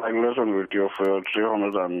to congratulate you with your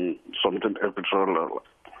 300 and something episode.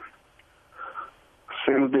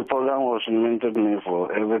 Since the program was invented me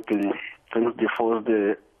for everything, since the first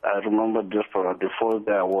day, I remember just for the first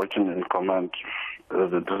day I watching in comment,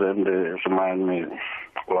 the same day remind me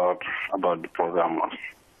a lot about the program.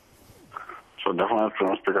 So definitely,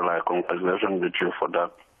 from speaker, like congratulations with you for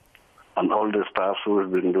that. And all the staff who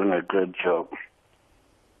have been doing a great job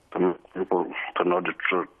to make people to know the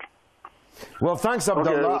truth. Well, thanks,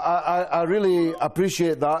 Abdullah. Okay. I really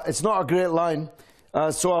appreciate that. It's not a great line,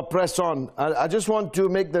 so I'll press on. I just want to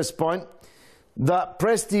make this point, that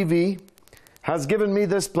PressTV has given me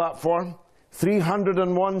this platform,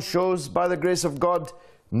 301 shows, by the grace of God,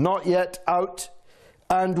 not yet out,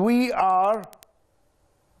 and we are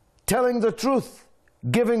telling the truth,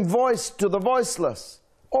 giving voice to the voiceless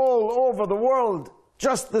all over the world.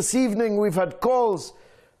 Just this evening we've had calls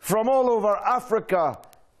from all over Africa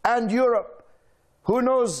and Europe. Who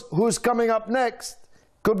knows who's coming up next?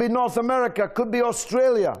 Could be North America, could be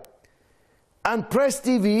Australia. And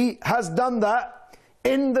PressTV has done that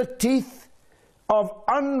in the teeth of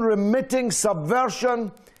unremitting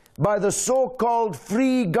subversion by the so-called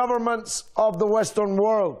free governments of the Western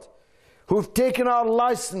world, who've taken our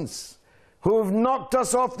license, who've knocked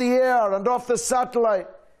us off the air and off the satellite,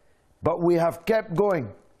 but we have kept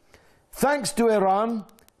going. Thanks to Iran,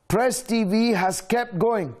 PressTV has kept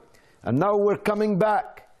going, and now we're coming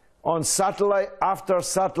back on satellite after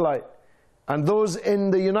satellite. And those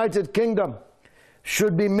in the United Kingdom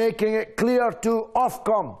should be making it clear to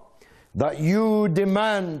Ofcom that you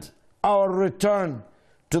demand our return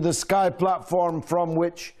to the Sky platform from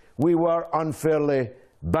which we were unfairly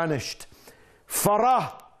banished.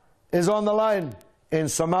 Farah is on the line in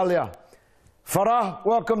Somalia. Farah,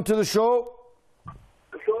 welcome to the show.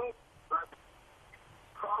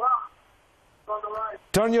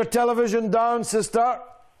 Turn your television down, sister.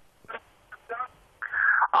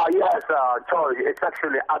 Yes, George, it's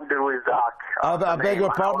actually Abdul Razak. I beg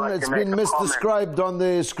your pardon, it's been misdescribed on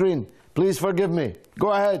the screen. Please forgive me.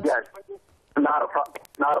 Go ahead. Yes, not a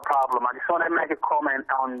problem. I just want to make a comment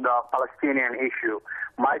on the Palestinian issue.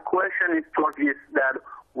 My question is, George, is that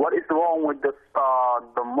what is wrong with the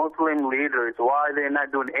Muslim leaders? Why are they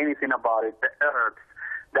not doing anything about it? The Arabs,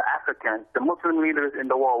 the Africans, the Muslim leaders in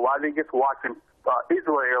the world, why are they just watching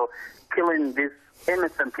Israel killing these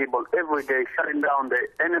innocent people every day, shutting down the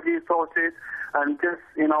energy sources and just,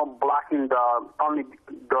 blocking the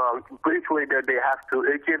bridge way that they have to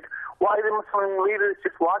Egypt? Why are the Muslim leaders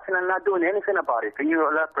just watching and not doing anything about it? Can you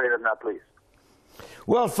elaborate on that, please?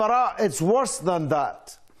 Well, Farah, it's worse than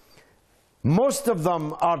that. Most of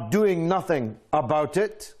them are doing nothing about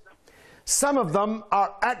it. Some of them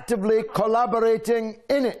are actively collaborating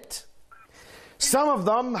in it. Some of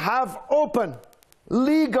them have open,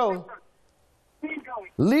 legal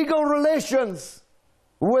relations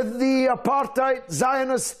with the apartheid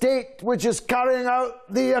Zionist state, which is carrying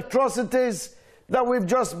out the atrocities that we've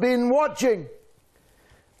just been watching.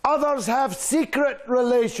 Others have secret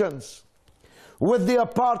relations with the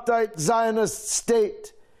apartheid Zionist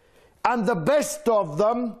state. And the best of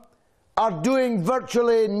them are doing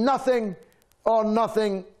virtually nothing or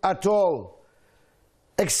nothing at all,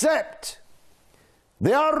 except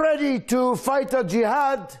They are ready to fight a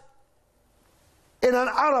jihad in an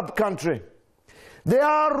Arab country. They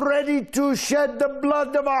are ready to shed the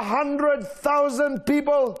blood of 100,000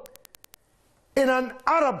 people in an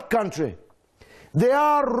Arab country. They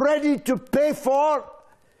are ready to pay for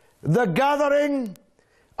the gathering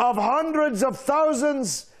of hundreds of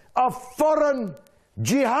thousands of foreign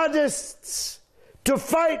jihadists to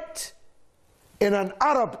fight in an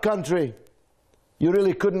Arab country. You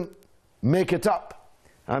really couldn't make it up,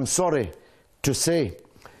 I'm sorry to say.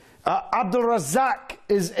 Abdul Razak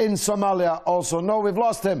is in Somalia also. No, we've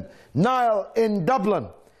lost him. Niall in Dublin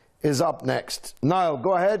is up next. Niall,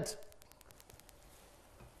 go ahead.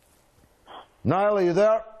 Niall, are you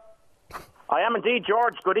there? I am indeed,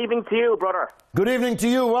 George. Good evening to you, brother. Good evening to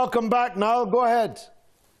you. Welcome back, Niall. Go ahead.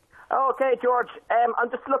 Okay, George.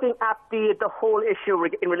 I'm just looking at the whole issue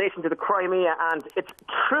in relation to the Crimea, and it's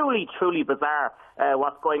truly, truly bizarre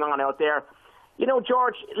what's going on out there. You know,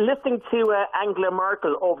 George, listening to Angela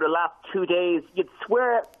Merkel over the last 2 days, you'd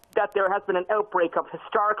swear that there has been an outbreak of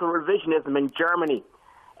historical revisionism in Germany.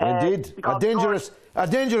 Indeed. A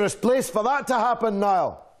dangerous place for that to happen,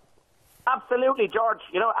 Niall. Absolutely, George.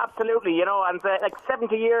 You know, absolutely. You know, and like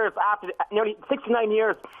 70 years after, nearly 69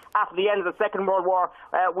 years after the end of the Second World War,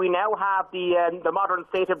 we now have the modern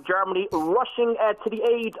state of Germany rushing to the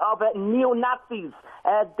aid of neo-Nazis.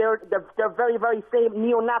 They're very, very same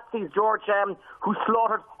neo-Nazis, George, who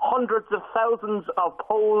slaughtered hundreds of thousands of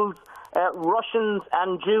Poles, Russians,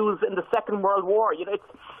 and Jews in the Second World War. You know,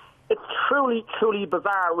 it's truly, truly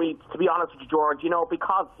bizarre, really, to be honest with you, George. You know,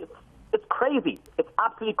 because it's crazy. It's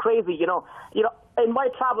absolutely crazy. You know, in my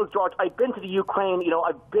travels, George, I've been to the Ukraine. You know,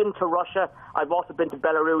 I've been to Russia. I've also been to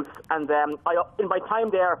Belarus. And in my time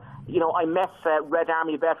there, you know, I met Red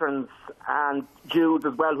Army veterans and Jews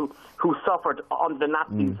as well who suffered under the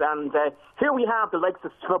Nazis. And here we have the likes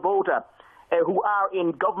of Svoboda, who are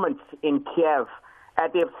in government in Kiev.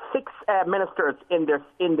 They have 6 ministers in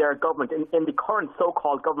their government, in the current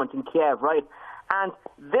so-called government in Kiev, right? And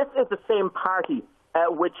this is the same party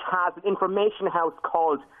which has an information house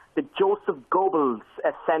called the Joseph Goebbels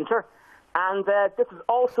Center. And this is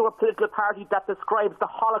also a political party that describes the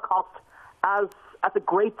Holocaust as a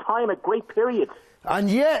great time, a great period. And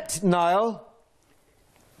yet, Niall,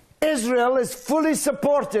 Israel is fully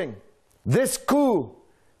supporting this coup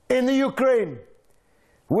in the Ukraine,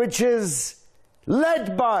 which is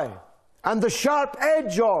led by, and the sharp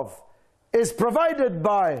edge of, is provided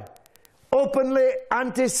by openly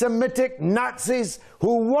anti-Semitic Nazis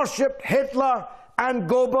who worshipped Hitler and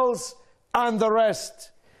Goebbels and the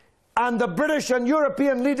rest. And the British and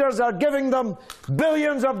European leaders are giving them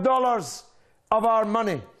billions of dollars of our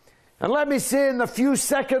money. And let me say in the few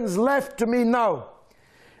seconds left to me now,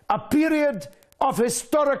 a period of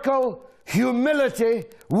historical humility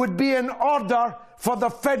would be in order for the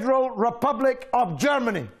Federal Republic of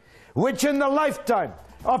Germany, which in the lifetime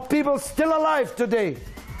of people still alive today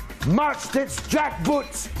marched its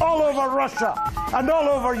jackboots all over Russia and all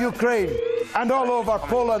over Ukraine and all over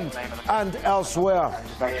Poland and elsewhere.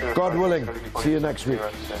 God willing, see you next week.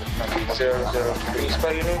 00. Can you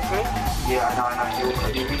spell your name for me? Yeah, I know.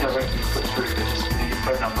 You redirectly put through the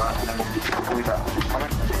phone number and then we'll call you back.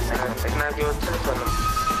 Can I have your telephone number?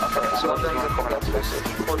 Okay, so I'll done the comment. So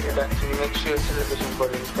if you call you back, can you make sure television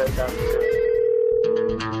volume is turned down to 0?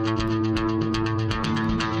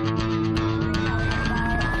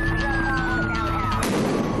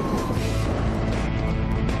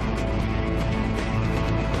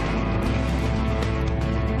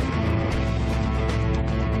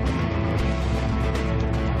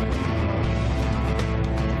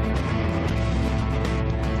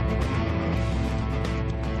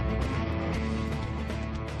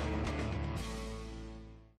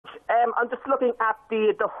 I'm just looking at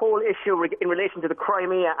the whole issue in relation to the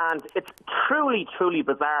Crimea, and it's truly, truly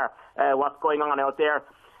bizarre what's going on out there.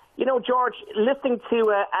 You know, George, listening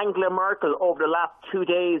to Angela Merkel over the last 2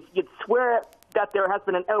 days, you'd swear that there has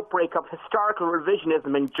been an outbreak of historical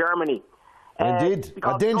revisionism in Germany. Indeed.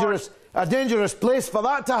 A dangerous place for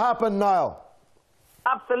that to happen, Niall.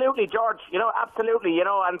 Absolutely, George. You know, absolutely. You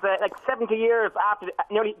know, and like 70 years after,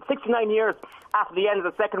 nearly 69 years after the end of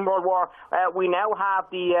the Second World War, we now have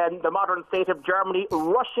the modern state of Germany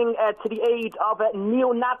rushing to the aid of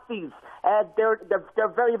neo-Nazis. They're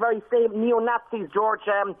very, very same neo-Nazis, George,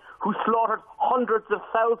 who slaughtered hundreds of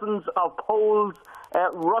thousands of Poles,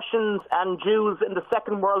 Russians, and Jews in the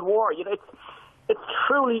Second World War. You know, it's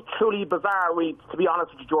truly, truly bizarre, really, to be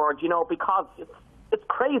honest with you, George. You know, because it's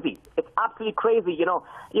crazy. It's absolutely crazy. You know,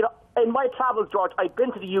 in my travels, George, I've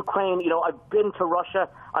been to the Ukraine. You know, I've been to Russia.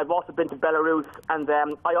 I've also been to Belarus, and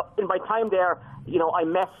in my time there, you know, I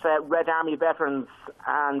met Red Army veterans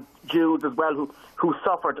and Jews as well who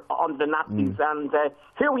suffered under the Nazis. And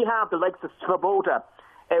here we have the likes of Svoboda,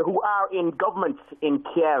 who are in government in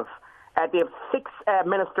Kiev. They have 6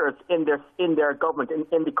 ministers in their government,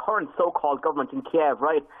 in the current so-called government in Kiev,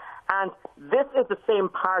 right? And this is the same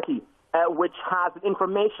party which has an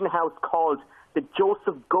information house called the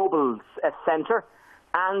Joseph Goebbels Center.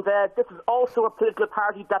 And this is also a political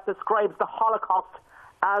party that describes the Holocaust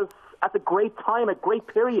as a great time, a great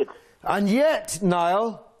period. And yet,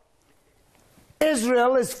 Niall,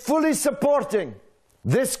 Israel is fully supporting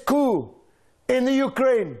this coup in the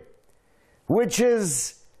Ukraine, which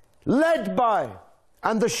is led by,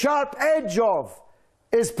 and the sharp edge of,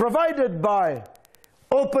 is provided by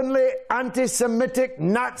openly anti-Semitic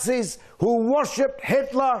Nazis who worshipped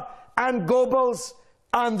Hitler and Goebbels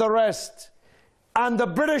and the rest. And the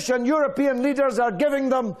British and European leaders are giving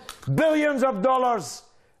them billions of dollars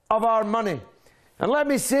of our money. And let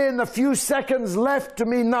me say in the few seconds left to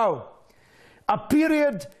me now, a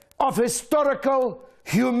period of historical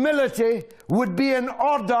humility would be in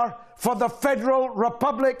order for the Federal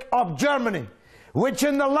Republic of Germany, which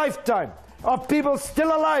in the lifetime of people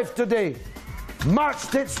still alive today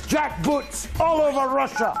marched its jackboots all over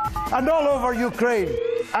Russia and all over Ukraine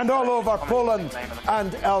and all over Poland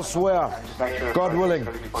and elsewhere. God willing,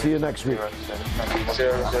 see you next week.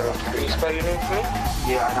 00. Can you spell your name for me?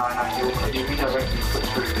 Yeah, I know. You redirect me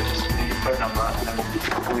through the phone number and then we'll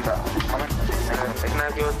call you back. Can I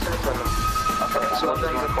have your telephone number? Okay, so I'll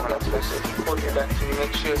done the contact list. If you call me back, can you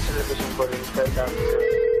make sure television volume is turned down to 0?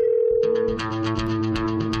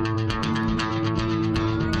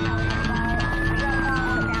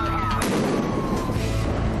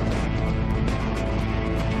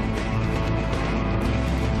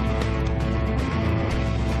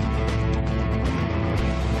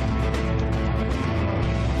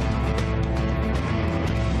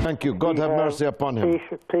 Thank you. God have mercy upon him.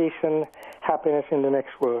 Peace and happiness in the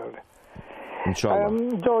next world.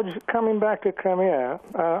 Inshallah. George, coming back to Crimea,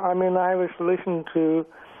 I mean, I was listening to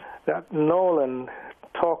that Nolan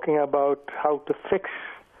talking about how to fix,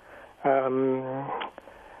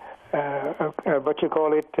 what you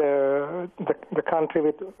call it, the country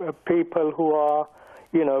with people who are,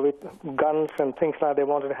 you know, with guns and things like that. They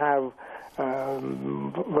wanted to have,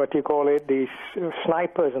 what you call it, these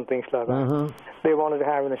snipers and things like that. They wanted to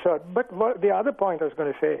have in a shot. But the other point I was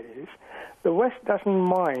going to say is, the West doesn't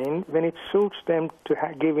mind when it suits them to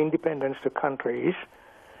give independence to countries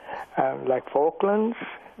like Falklands.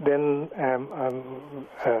 Then,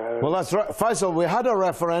 well, that's right, Faisal. We had a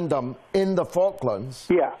referendum in the Falklands.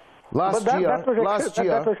 Yeah. Last year,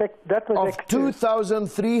 of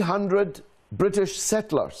 2,300 British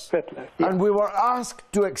settlers, yeah. And we were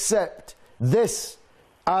asked to accept this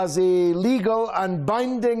as a legal and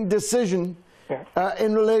binding decision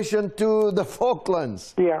in relation to the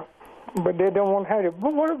Falklands. Yeah. But they don't want to have it.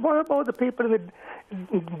 But what about the people with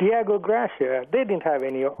Diego Gracia? They didn't have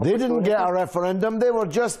any. They didn't get a referendum. They were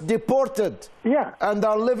just deported. Yeah. And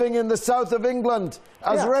are living in the south of England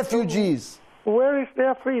as refugees. Where is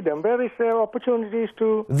their freedom? Where is their opportunities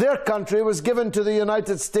to... Their country was given to the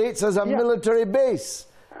United States as a military base.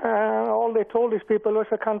 All they told these people was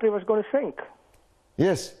the country was going to sink.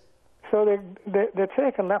 Yes. So they've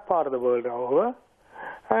taken that part of the world over.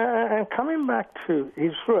 And coming back to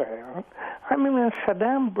Israel, I mean, when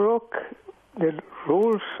Saddam broke the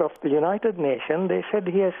rules of the United Nations, they said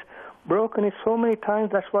he has broken it so many times,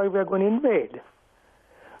 that's why we are going to invade.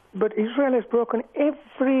 But Israel has broken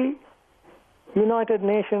every United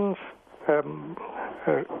Nations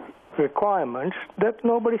requirements that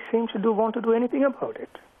nobody seems to want to do anything about it.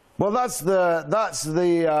 Well, that's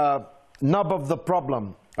the nub of the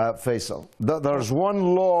problem, Faisal. There's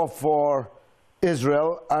one law for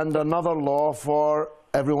Israel and another law for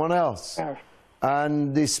everyone else,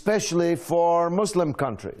 and especially for Muslim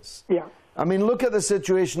countries. Yeah. I mean, look at the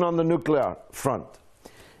situation on the nuclear front.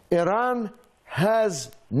 Iran has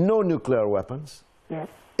no nuclear weapons,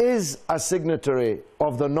 is a signatory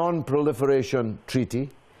of the Non-Proliferation Treaty,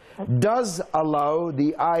 does allow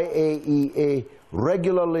the IAEA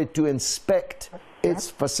regularly to inspect its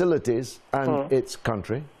facilities and its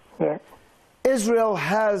country. Israel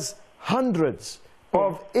has hundreds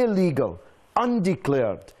of illegal,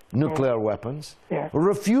 undeclared nuclear weapons,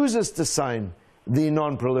 refuses to sign the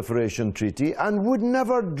Non-Proliferation Treaty, and would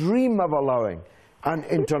never dream of allowing an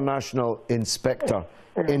international inspector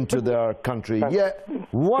into their country. Yet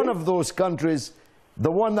one of those countries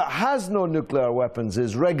The one that has no nuclear weapons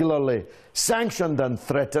is regularly sanctioned and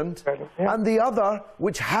threatened, and the other,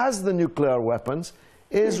 which has the nuclear weapons,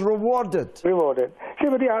 is rewarded. Rewarded. See,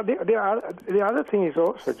 but the other thing is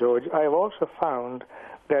also, George, I have also found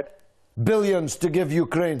that billions to give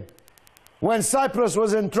Ukraine. When Cyprus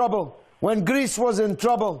was in trouble, when Greece was in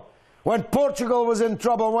trouble, when Portugal was in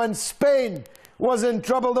trouble, when Spain was in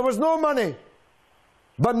trouble, there was no money.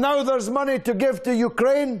 But now there's money to give to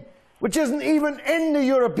Ukraine, which isn't even in the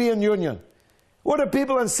European Union. What do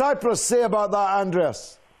people in Cyprus say about that,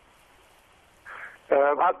 Andreas?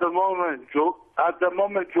 At the moment,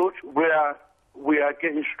 George, we are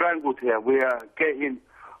getting strangled here. We are getting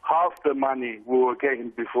half the money we were getting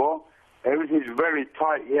before. Everything's very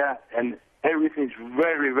tight here, and everything's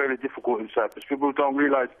very, very difficult in Cyprus. People don't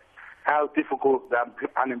realize how difficult the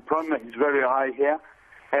unemployment is very high here.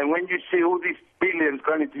 And when you see all these billions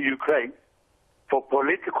going into Ukraine for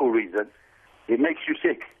political reasons, it makes you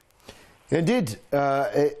sick. Indeed,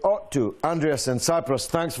 it ought to. Andreas in Cyprus,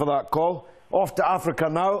 thanks for that call. Off to Africa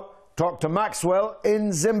now. Talk to Maxwell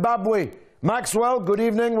in Zimbabwe. Maxwell, good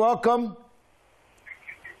evening, welcome.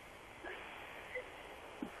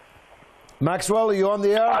 Maxwell, are you on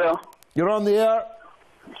the air? Hello. You're on the air.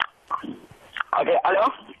 Okay, hello?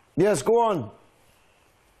 Yes, go on.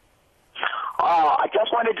 I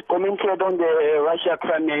just wanted to comment on the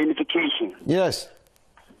Russia-Crimea unification. Yes.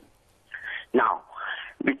 Now,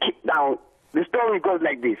 the story goes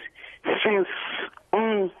like this. Since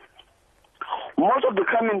most of the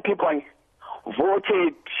Crimean people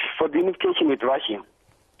voted for the unification with Russia.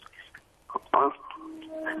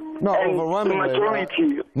 No, and overwhelmingly. The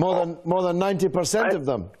majority, more than 90% of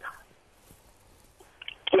them.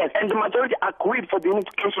 Yes, and the majority agreed for the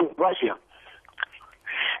unification with Russia.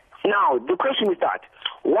 Now, the question is that,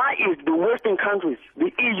 why is the Western countries,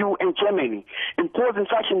 the EU and Germany, imposing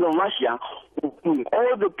sanctions on Russia when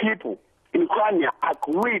all the people in Crimea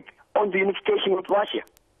agreed on the unification with Russia?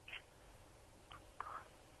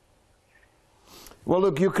 Well,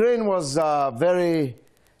 look, Ukraine was a very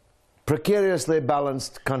precariously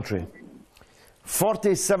balanced country.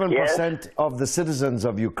 47% of the citizens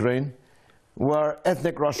of Ukraine were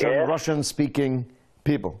ethnic Russian, Russian-speaking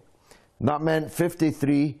people. That meant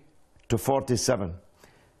 53 to 47.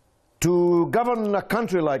 To govern a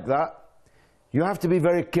country like that, you have to be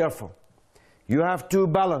very careful. You have to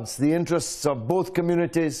balance the interests of both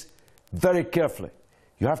communities very carefully.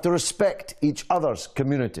 You have to respect each other's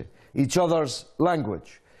community, each other's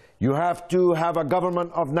language. You have to have a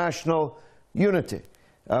government of national unity,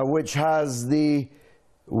 which has the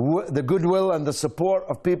goodwill and the support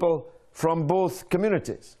of people from both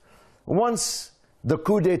communities. Once the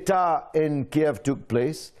coup d'etat in Kiev took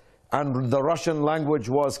place and the Russian language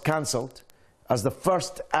was cancelled as the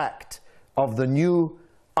first act of the new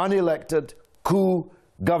unelected coup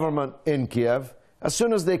government in Kiev, as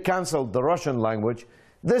soon as they cancelled the Russian language,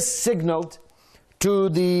 this signalled to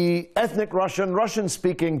the ethnic Russian,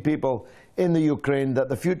 Russian-speaking people in the Ukraine that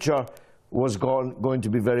the future was going to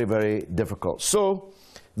be very, very difficult. So,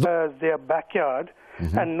 their backyard,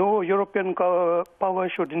 and no European power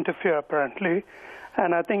should interfere, apparently.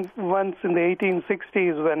 And I think once in the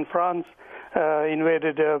 1860s, when France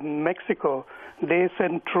invaded Mexico, they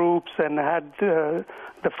sent troops and had the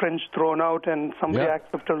French thrown out, and somebody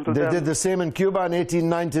accepted to them. They did the same in Cuba in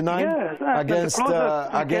 1899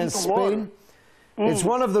 against Spain. It's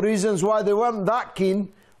one of the reasons why they weren't that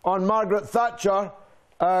keen on Margaret Thatcher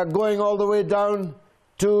going all the way down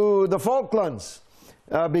to the Falklands,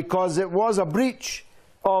 because it was a breach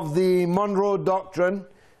of the Monroe Doctrine,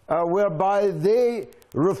 whereby they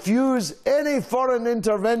refuse any foreign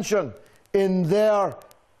intervention in their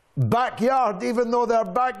backyard, even though their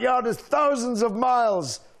backyard is thousands of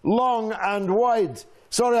miles long and wide.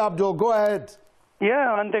 Sorry, Abdul, go ahead.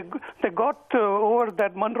 Yeah, and they got over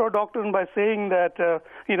that Monroe Doctrine by saying that,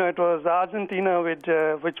 it was Argentina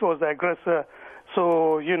which was the aggressor.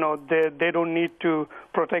 So, they don't need to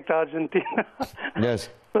protect Argentina. Yes.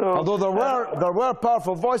 Although there were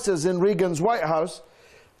powerful voices in Reagan's White House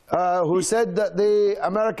who said that the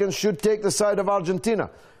Americans should take the side of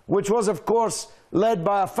Argentina, which was, of course, led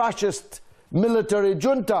by a fascist military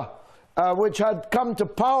junta, which had come to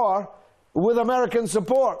power with American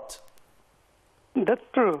support. That's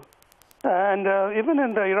true. And even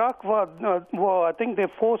in the Iraq war, I think they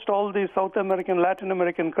forced all these South American, Latin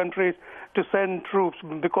American countries to send troops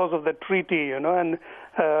because of the treaty, and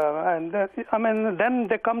then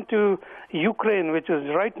they come to Ukraine, which is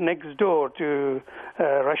right next door to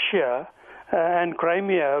Russia, and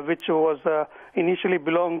Crimea, which was initially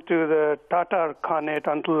belonged to the Tatar Khanate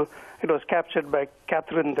until it was captured by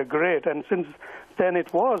Catherine the Great. And since than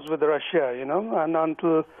it was with Russia, and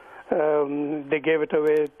until they gave it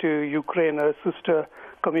away to Ukraine, a sister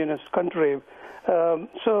communist country.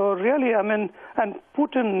 So really, and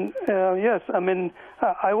Putin, yes,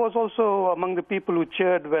 I was also among the people who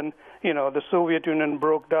cheered when, the Soviet Union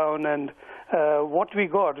broke down, and what we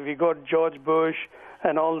got George Bush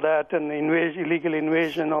and all that, and the illegal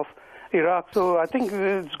invasion of Iraq. So I think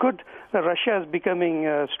it's good that Russia is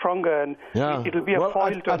becoming stronger, and it'll be a foil to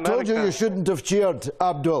America. I told you shouldn't have cheered,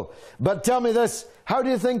 Abdul. But tell me this, how do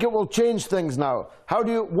you think it will change things now?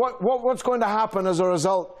 What's going to happen as a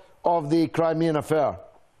result of the Crimean affair?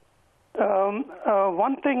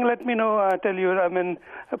 One thing, let me know, I tell you,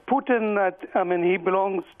 Putin, he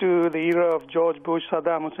belongs to the era of George Bush,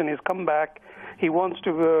 Saddam Hussein. He's come back. He wants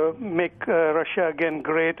to make Russia again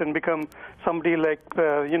great and become somebody like,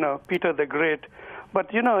 Peter the Great.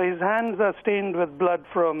 But, his hands are stained with blood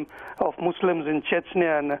of Muslims in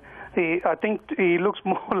Chechnya, and I think he looks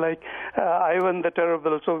more like Ivan the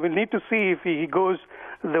Terrible. So we'll need to see if he goes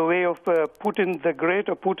the way of Putin the Great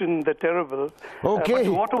or Putin the Terrible. Okay.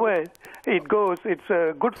 But whatever it goes, it's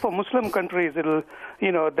good for Muslim countries. It'll,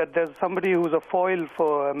 that there's somebody who's a foil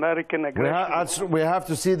for American aggression. We have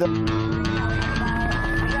to see the...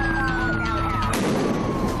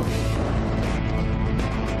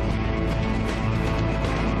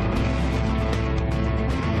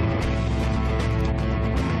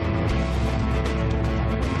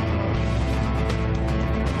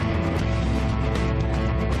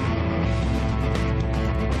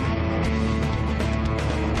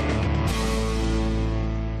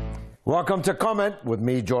 Welcome to Comment with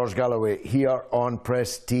me, George Galloway, here on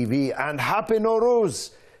Press TV. And Happy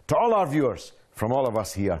Nowruz to all our viewers from all of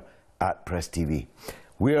us here at Press TV.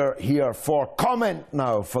 We're here for Comment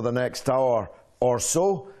now for the next hour or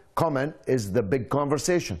so. Comment is the big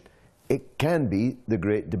conversation. It can be the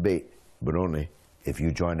great debate, but only if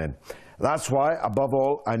you join in. That's why, above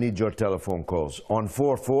all, I need your telephone calls on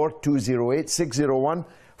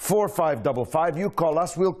 44208-601-4555. You call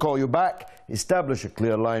us, we'll call you back. Establish a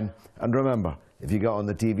clear line, and remember, if you get on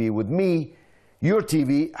the TV with me, your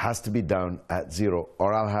TV has to be down at 0,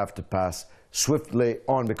 or I'll have to pass swiftly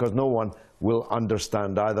on, because no one will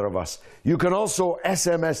understand either of us. You can also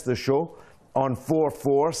SMS the show on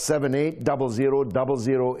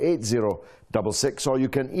 447800008066, or you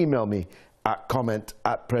can email me at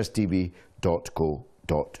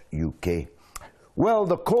comment@presstv.co.uk. Well,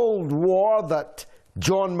 the Cold War that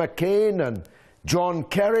John McCain and John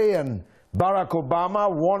Kerry and Barack Obama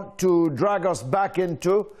want to drag us back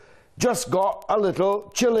into just got a little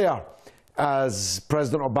chillier as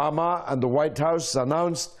President Obama and the White House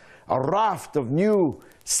announced a raft of new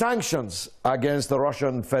sanctions against the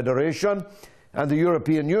Russian Federation, and the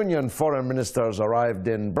European Union foreign ministers arrived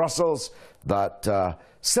in Brussels, that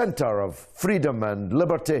centre of freedom and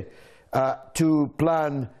liberty, to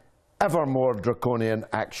plan ever more draconian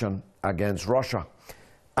action against Russia.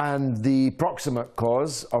 And the proximate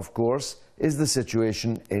cause, of course, is the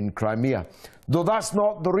situation in Crimea. Though that's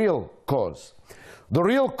not the real cause. The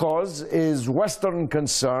real cause is Western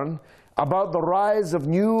concern about the rise of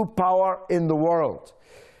new power in the world,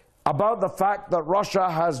 about the fact that Russia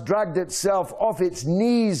has dragged itself off its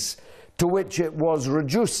knees to which it was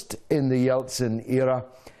reduced in the Yeltsin era,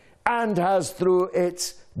 and has, through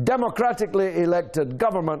its democratically elected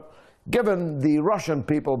government, given the Russian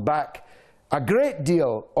people back a great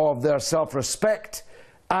deal of their self-respect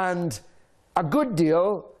and a good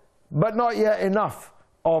deal, but not yet enough,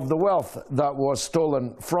 of the wealth that was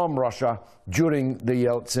stolen from Russia during the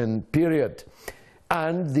Yeltsin period.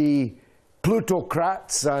 And the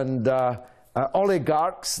plutocrats and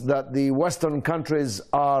oligarchs that the Western countries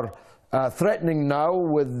are threatening now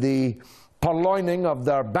with the purloining of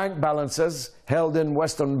their bank balances held in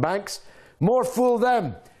Western banks, more fool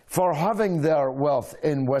them for having their wealth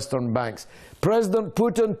in Western banks. President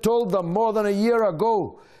Putin told them more than a year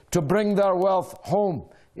ago to bring their wealth home.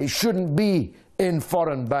 It shouldn't be in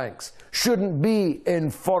foreign banks, shouldn't be in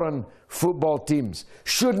foreign football teams,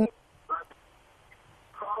 shouldn't...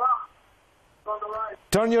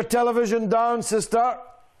 Turn your television down, sister.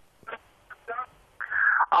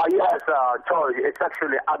 Yes, George, it's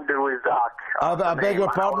actually Abdul-Razak. I beg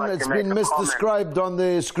your pardon, it's been misdescribed on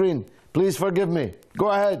the screen. Please forgive me. Go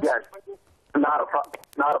ahead. Yes, not a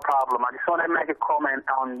problem. I just want to make a comment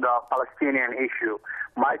on the Palestinian issue.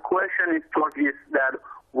 My question is towards you that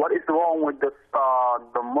what is wrong with the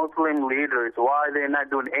Muslim leaders? Why are they not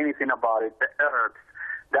doing anything about it? The Arabs,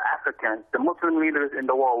 the Africans, the Muslim leaders in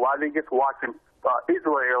the world, why are they just watching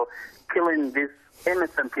Israel killing these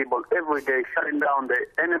innocent people every day, shutting down the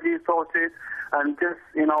energy sources, and just,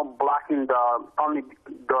 blocking only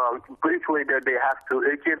the bridge way that they have to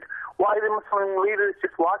Egypt. Why are the Muslim leaders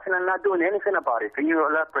just watching and not doing anything about it? Can you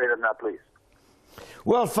elaborate on that, please?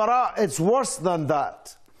 Well, Farah, it's worse than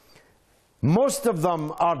that. Most of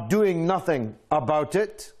them are doing nothing about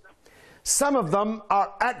it. Some of them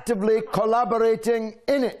are actively collaborating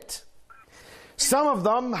in it. Some of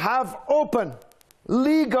them have open,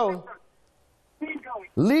 legal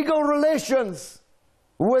relations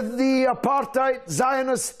with the apartheid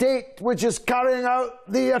Zionist state, which is carrying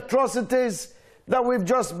out the atrocities that we've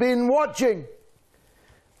just been watching.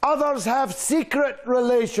 Others have secret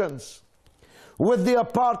relations with the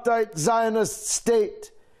apartheid Zionist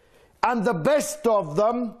state. And the best of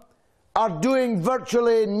them are doing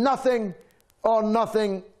virtually nothing or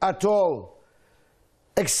nothing at all.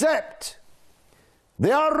 Except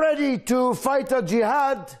they are ready to fight a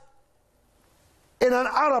jihad in an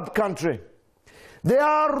Arab country. They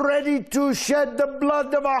are ready to shed the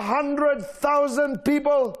blood of 100,000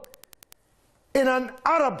 people in an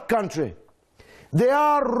Arab country. They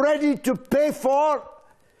are ready to pay for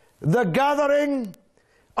the gathering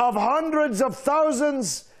of hundreds of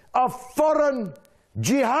thousands of foreign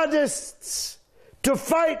jihadists to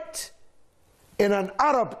fight in an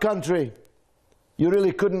Arab country. You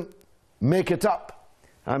really couldn't make it up,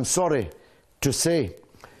 I'm sorry to say.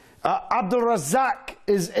 Abdul Razak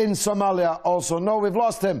is in Somalia also. No, we've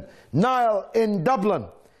lost him. Niall in Dublin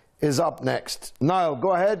is up next. Niall,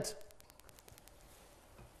 go ahead.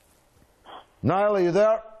 Niall, are you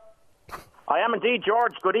there? I am indeed,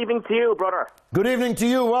 George. Good evening to you, brother. Good evening to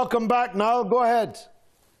you. Welcome back, Niall. Go ahead.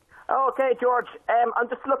 Okay, George. I'm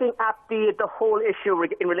just looking at the whole issue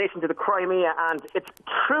in relation to the Crimea, and it's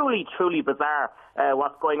truly, truly bizarre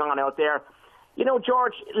what's going on out there. You know,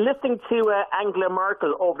 George, listening to Angela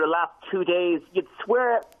Merkel over the last 2 days, you'd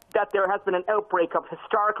swear that there has been an outbreak of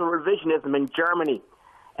historical revisionism in Germany.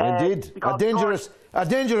 Indeed. A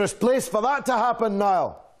dangerous place for that to happen,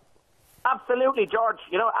 Niall. Absolutely, George.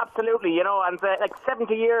 Absolutely. And like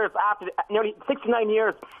 70 years after, nearly 69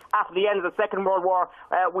 years after the end of the Second World War,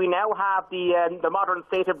 we now have the modern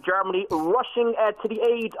state of Germany rushing to the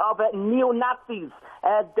aid of neo-Nazis.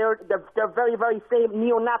 They're very, very same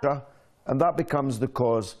neo-Nazis. And that becomes the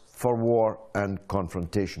cause for war and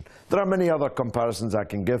confrontation. There are many other comparisons I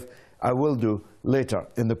can give. I will do later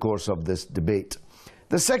in the course of this debate.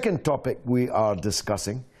 The second topic we are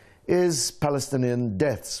discussing is Palestinian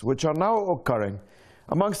deaths, which are now occurring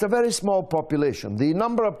amongst a very small population. The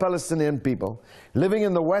number of Palestinian people living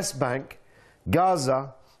in the West Bank,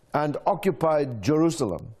 Gaza, and occupied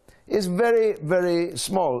Jerusalem is very, very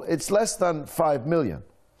small. It's less than 5 million.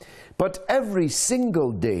 But every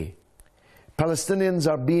single day, Palestinians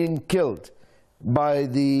are being killed by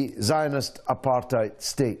the Zionist apartheid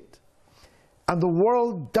state. And the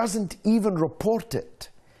world doesn't even report it.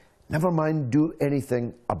 Never mind do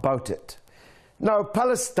anything about it. Now,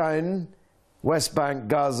 Palestine, West Bank,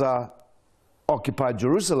 Gaza, occupied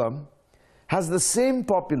Jerusalem, has the same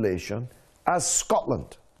population as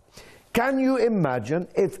Scotland. Can you imagine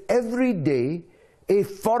if every day a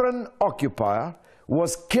foreign occupier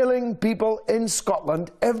was killing people in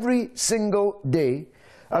Scotland every single day,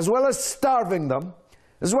 as well as starving them,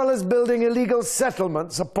 as well as building illegal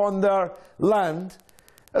settlements upon their land,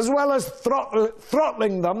 as well as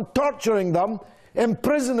throttling them, torturing them,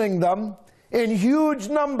 imprisoning them in huge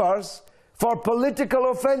numbers for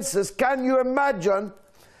political offences? Can you imagine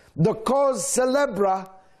the cause célèbre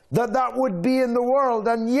that would be in the world?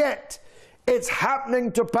 And yet, it's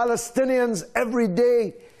happening to Palestinians every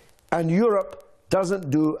day, and Europe doesn't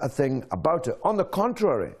do a thing about it. On the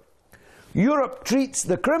contrary, Europe treats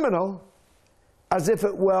the criminal as if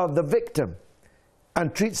it were the victim,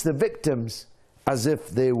 and treats the victims as if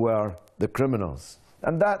they were the criminals.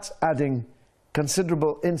 And that's adding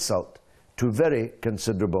considerable insult to very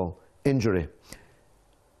considerable injury.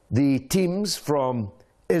 The teams from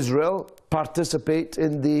Israel participate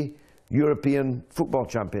in the European Football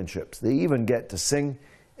Championships. They even get to sing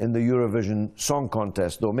in the Eurovision Song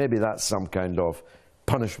Contest, though maybe that's some kind of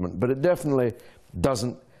punishment, but it definitely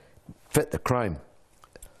doesn't fit the crime.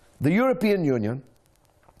 The European Union,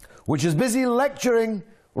 which is busy lecturing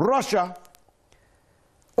Russia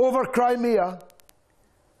over Crimea,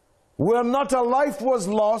 where not a life was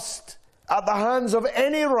lost at the hands of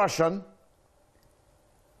any Russian,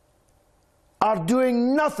 are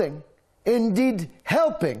doing nothing, indeed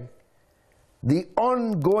helping the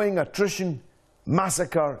ongoing attrition,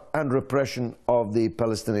 massacre and repression of the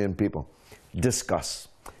Palestinian people. Discuss.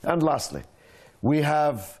 And lastly, we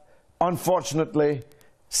have unfortunately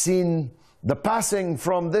seen the passing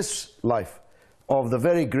from this life of the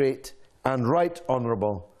very great and right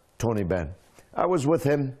honourable Tony Benn. I was with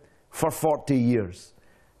him for 40 years,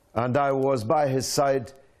 and I was by his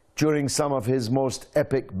side during some of his most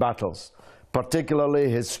epic battles, particularly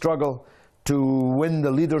his struggle to win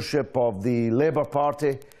the leadership of the Labour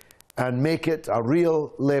Party and make it a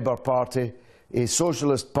real Labour Party, a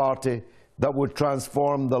socialist party that would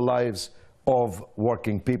transform the lives of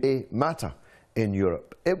working people. They matter in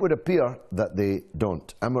Europe. It would appear that they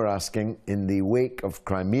don't. And we're asking, in the wake of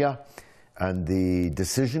Crimea and the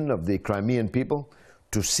decision of the Crimean people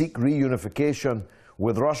to seek reunification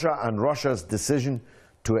with Russia and Russia's decision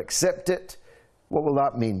to accept it, what will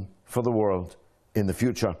that mean for the world in the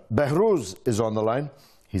future? Behruz is on the line.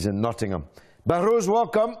 He's in Nottingham. Behruz,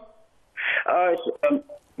 welcome.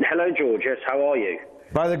 Hello, George. Yes, how are you?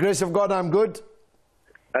 By the grace of God, I'm good.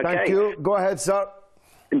 Okay. Thank you. Go ahead, sir.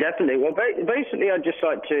 Definitely. Well, basically, I'd just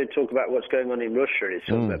like to talk about what's going on in Russia. It's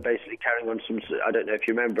basically carrying on some. I don't know if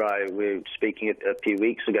you remember, we were speaking a few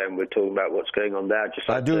weeks ago, and we were talking about what's going on there. Just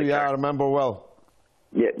like I do. Yeah, I remember well.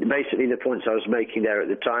 Yeah, basically the points I was making there at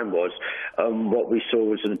the time was what we saw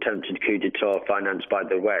was an attempted coup d'etat financed by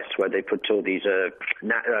the West, where they put all these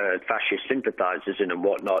fascist sympathisers in and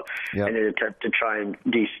whatnot, in an attempt to try and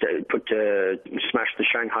smash the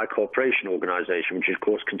Shanghai Cooperation Organization, which of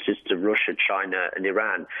course consists of Russia, China and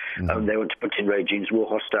Iran. They want to put in regimes more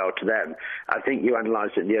hostile to them. I think you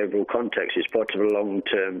analysed it in the overall context. It's part of a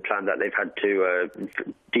long-term plan that they've had to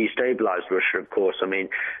destabilise Russia, of course. I mean,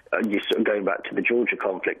 going back to the Georgia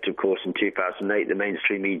conflict, of course, in 2008, the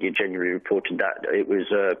mainstream media genuinely reported that it was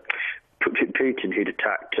Putin who'd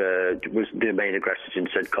attacked, was the main aggressors in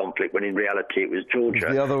said conflict, when in reality it was Georgia.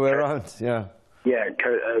 The other way around, yeah. Yeah,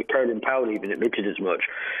 Colin Powell even admitted as much.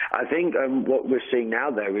 I think what we're seeing now,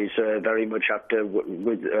 though, is very much after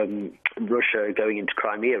with Russia going into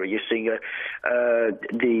Crimea, you're seeing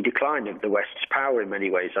the decline of the West's power in many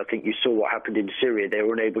ways. I think you saw what happened in Syria. They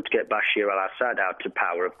were unable to get Bashar al-Assad out of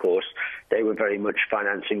power, of course. They were very much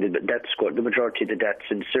financing the death squad. The majority of the deaths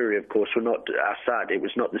in Syria, of course, were not Assad. It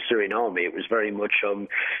was not the Syrian army. It was very much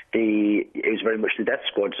the death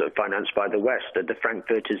squads financed by the West. The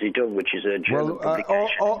Frankfurter Zeitung, which is a German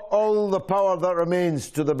all the power that remains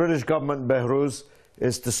to the British government, Behruz,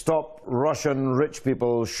 is to stop Russian rich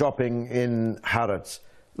people shopping in Harrods.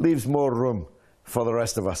 Leaves more room for the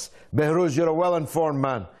rest of us. Behruz, you're a well-informed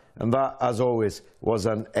man, and that, as always, was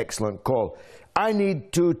an excellent call. I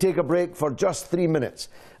need to take a break for just 3 minutes,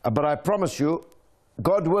 but I promise you,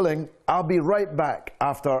 God willing, I'll be right back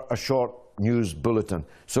after a short news bulletin.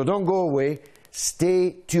 So don't go away.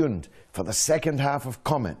 Stay tuned for the second half of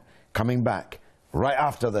Comment, coming back right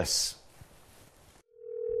after this.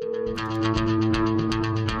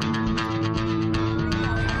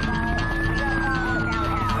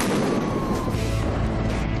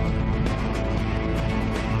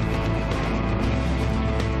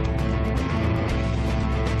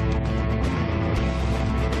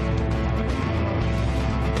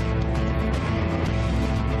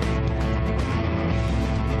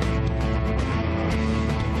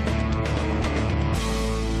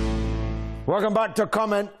 Welcome back to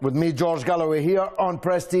Comment with me, George Galloway, here on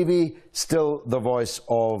Press TV, still the voice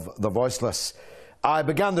of the voiceless. I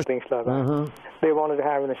began the... Things like that. They wanted to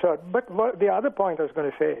have in a shot. But the other point I was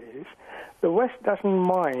going to say is, the West doesn't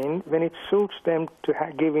mind when it suits them to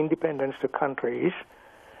give independence to countries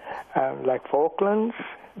like Falklands,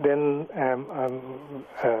 then...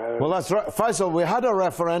 well, that's right. Faisal, we had a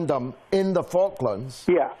referendum in the Falklands.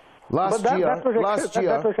 Yeah. Last year,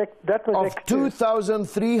 of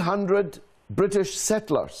 2,300 British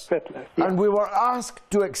settlers. And we were asked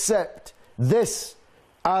to accept this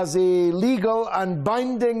as a legal and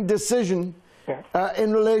binding decision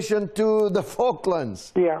in relation to the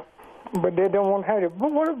Falklands. Yeah, but they don't want to have it.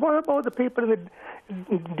 But what about the people with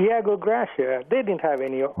Diego Gracia? They didn't have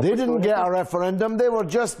any... They didn't get a referendum. They were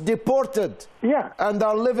just deported. Yeah. And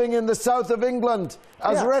are living in the south of England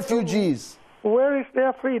as refugees. Where is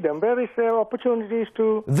their freedom? Where is their opportunities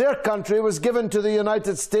to... Their country was given to the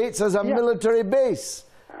United States as a military base.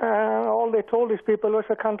 All they told these people was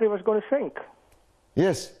the country was going to sink.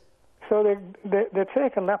 Yes. So they've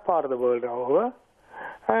taken that part of the world over.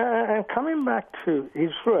 And coming back to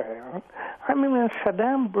Israel, I mean, when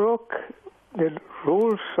Saddam broke the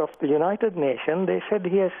rules of the United Nations, they said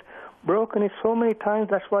he has broken it so many times,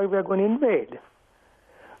 that's why we are going to invade.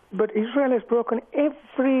 But Israel has broken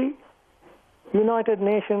every United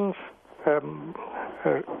Nations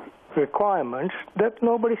requirements that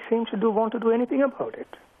nobody seems to want to do anything about it.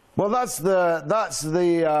 Well, that's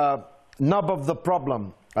the nub of the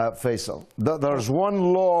problem, Faisal. There's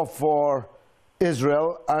one law for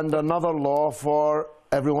Israel and another law for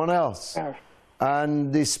everyone else,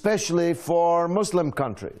 and especially for Muslim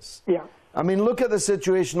countries. Yeah. I mean, look at the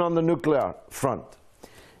situation on the nuclear front.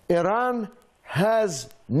 Iran has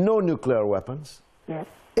no nuclear weapons,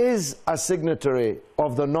 is a signatory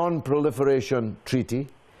of the Non-Proliferation Treaty,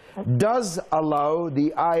 does allow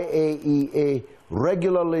the IAEA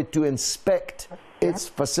regularly to inspect its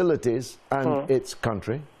facilities and its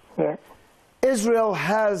country. Israel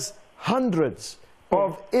has hundreds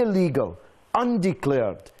of illegal,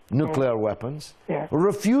 undeclared nuclear weapons,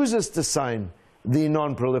 refuses to sign the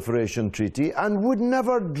Non-Proliferation Treaty, and would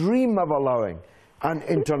never dream of allowing an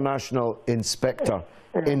international inspector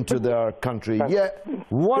into their country. Yet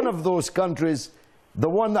one of those countries, the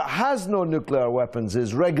one that has no nuclear weapons,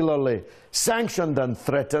 is regularly sanctioned and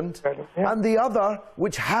threatened, and the other,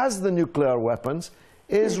 which has the nuclear weapons,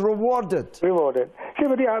 is rewarded. See,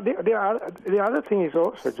 but the other thing is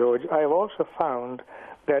also, George, I've also found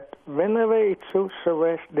that whenever it suits the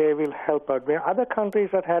West, they will help out. Where other countries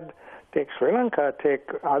that had, take Sri Lanka, take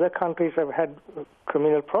other countries that have had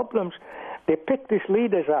criminal problems, they pick these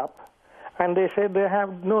leaders up and they say they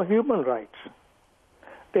have no human rights.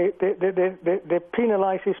 They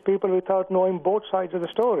penalize these people without knowing both sides of the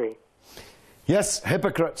story. Yes,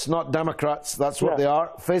 hypocrites, not Democrats. That's what they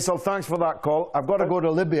are. Faisal, thanks for that call. I've got to go to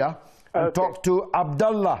Libya and talk to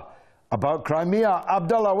Abdullah about Crimea.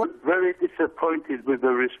 Abdullah, what? Very disappointed with the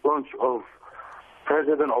response of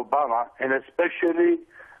President Obama, and especially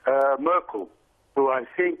Merkel, who I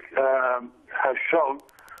think has shown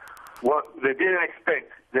what they didn't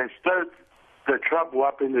expect. They stirred the trouble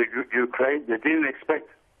up in the Ukraine. They didn't expect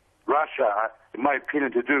Russia, in my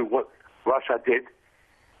opinion, to do what Russia did.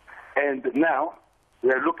 And now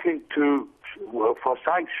they're looking for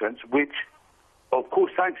sanctions, which, of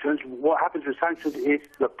course, sanctions, what happens with sanctions is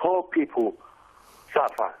the poor people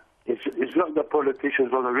suffer. It's not the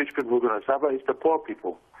politicians or the rich people who are going to suffer, it's the poor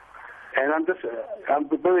people. And I'm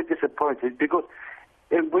very disappointed because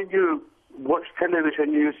when you watch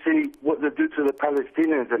television, you see what they do to the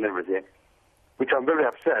Palestinians and everything, which I'm very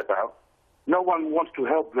upset about. No one wants to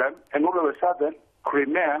help them, and all of a sudden,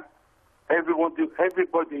 Crimea,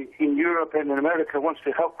 everybody in Europe and in America wants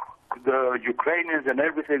to help the Ukrainians and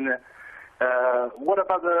everything. What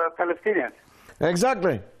about the Palestinians?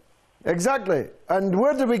 Exactly. Exactly. And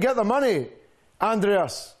where did we get the money,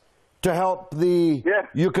 Andreas, to help the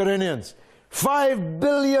Ukrainians? $5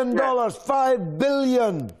 billion, $5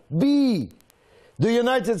 billion, the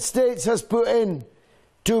United States has put in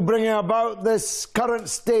to bring about this current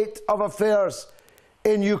state of affairs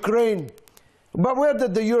in Ukraine. But where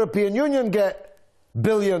did the European Union get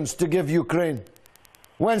billions to give Ukraine?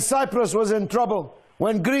 When Cyprus was in trouble,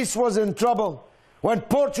 when Greece was in trouble, when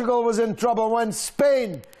Portugal was in trouble, when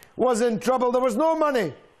Spain was in trouble, there was no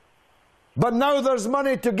money. But now there's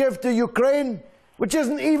money to give to Ukraine, which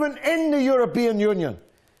isn't even in the European Union.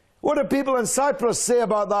 What do people in Cyprus say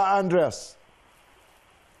about that, Andreas?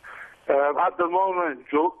 At the moment,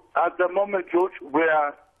 George, we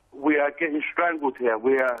are getting strangled here.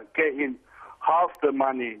 We are getting half the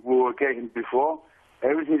money we were getting before.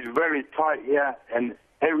 Everything's very tight here, and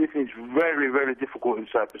everything's very, very difficult in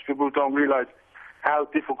Cyprus. People don't realize how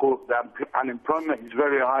difficult the unemployment is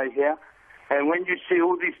very high here. And when you see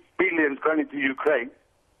all these billions going into Ukraine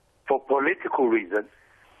for political reasons,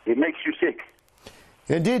 it makes you sick.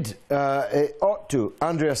 Indeed, it ought to.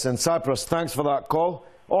 Andreas in Cyprus, thanks for that call.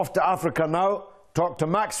 Off to Africa now. Talk to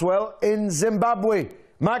Maxwell in Zimbabwe.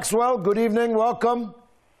 Maxwell, good evening, welcome.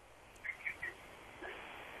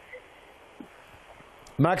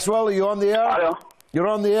 Maxwell, are you on the air? Hello. You're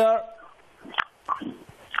on the air.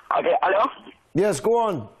 Okay, hello? Yes, go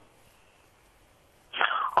on.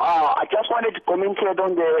 I just wanted to comment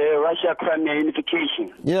on the Russia-Crimea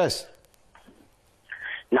unification. Yes.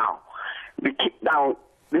 Now,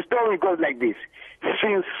 the story goes like this.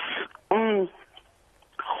 Since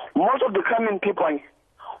most of the Crimean people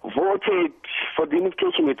voted for the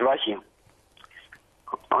unification with Russia.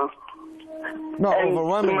 No, and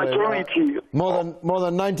overwhelmingly. The majority, more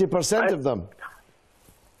than 90% of them.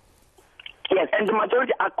 Yes, and the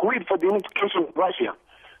majority agreed for the unification with Russia.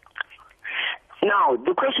 Now,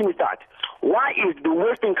 the question is that, why is the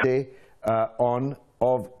Western country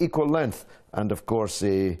of equal length, and of course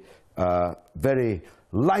a very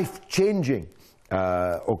life-changing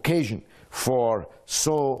occasion for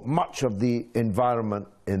so much of the environment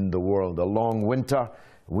in the world. A long winter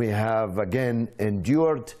we have again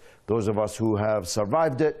endured, those of us who have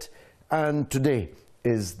survived it, and today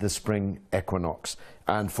is the spring equinox.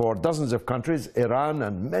 And for dozens of countries, Iran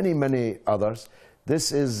and many, many others,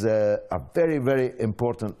 this is a very, very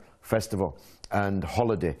important festival and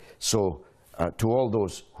holiday. So to all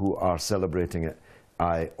those who are celebrating it,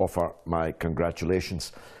 I offer my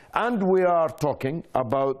congratulations. And we are talking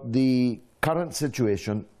about the current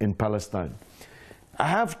situation in Palestine. I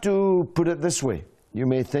have to put it this way. You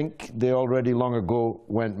may think they already long ago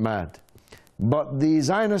went mad. But the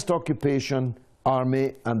Zionist occupation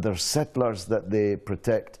army and their settlers that they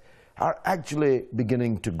protect are actually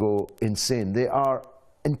beginning to go insane. They are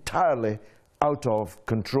entirely out of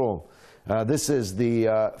control. This is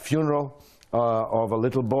the funeral of a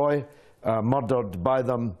little boy murdered by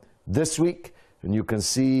them this week. And you can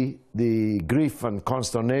see the grief and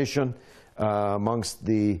consternation amongst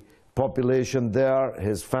the population there,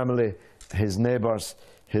 his family, his neighbors,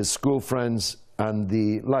 his school friends, and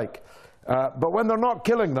the like. But when they're not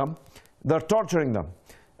killing them, they're torturing them.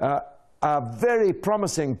 A very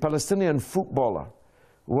promising Palestinian footballer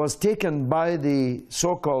was taken by the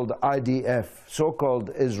so-called IDF,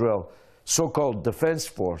 so-called Israel, so-called Defense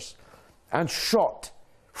Force, and shot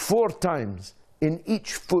 4 times in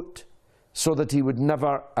each foot so that he would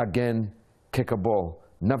never again kick a ball,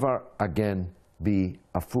 never again be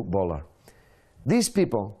a footballer. These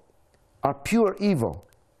people are pure evil.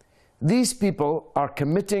 These people are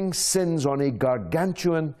committing sins on a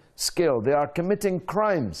gargantuan scale. They are committing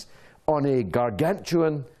crimes on a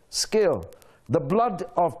gargantuan scale. The blood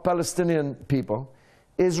of Palestinian people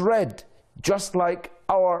is red, just like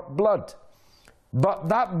our blood. But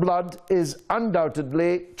that blood is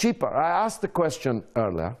undoubtedly cheaper. I asked the question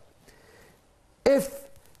earlier, if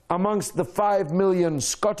amongst the 5 million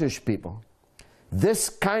Scottish people, this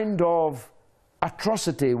kind of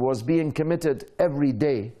atrocity was being committed every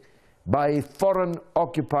day by a foreign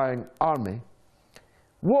occupying army,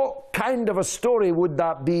 what kind of a story would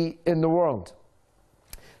that be in the world?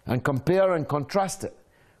 And compare and contrast it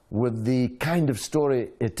with the kind of story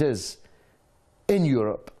it is in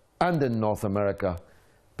Europe and in North America,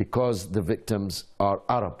 because the victims are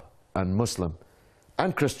Arab and Muslim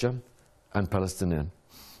and Christian and Palestinian.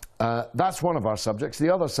 That's one of our subjects. The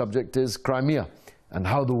other subject is Crimea and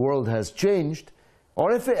how the world has changed,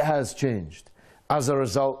 or if it has changed, as a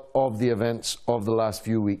result of the events of the last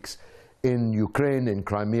few weeks in Ukraine, in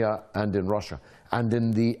Crimea, and in Russia, and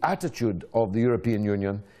in the attitude of the European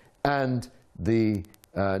Union and the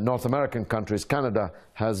North American countries. Canada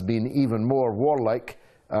has been even more warlike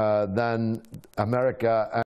than America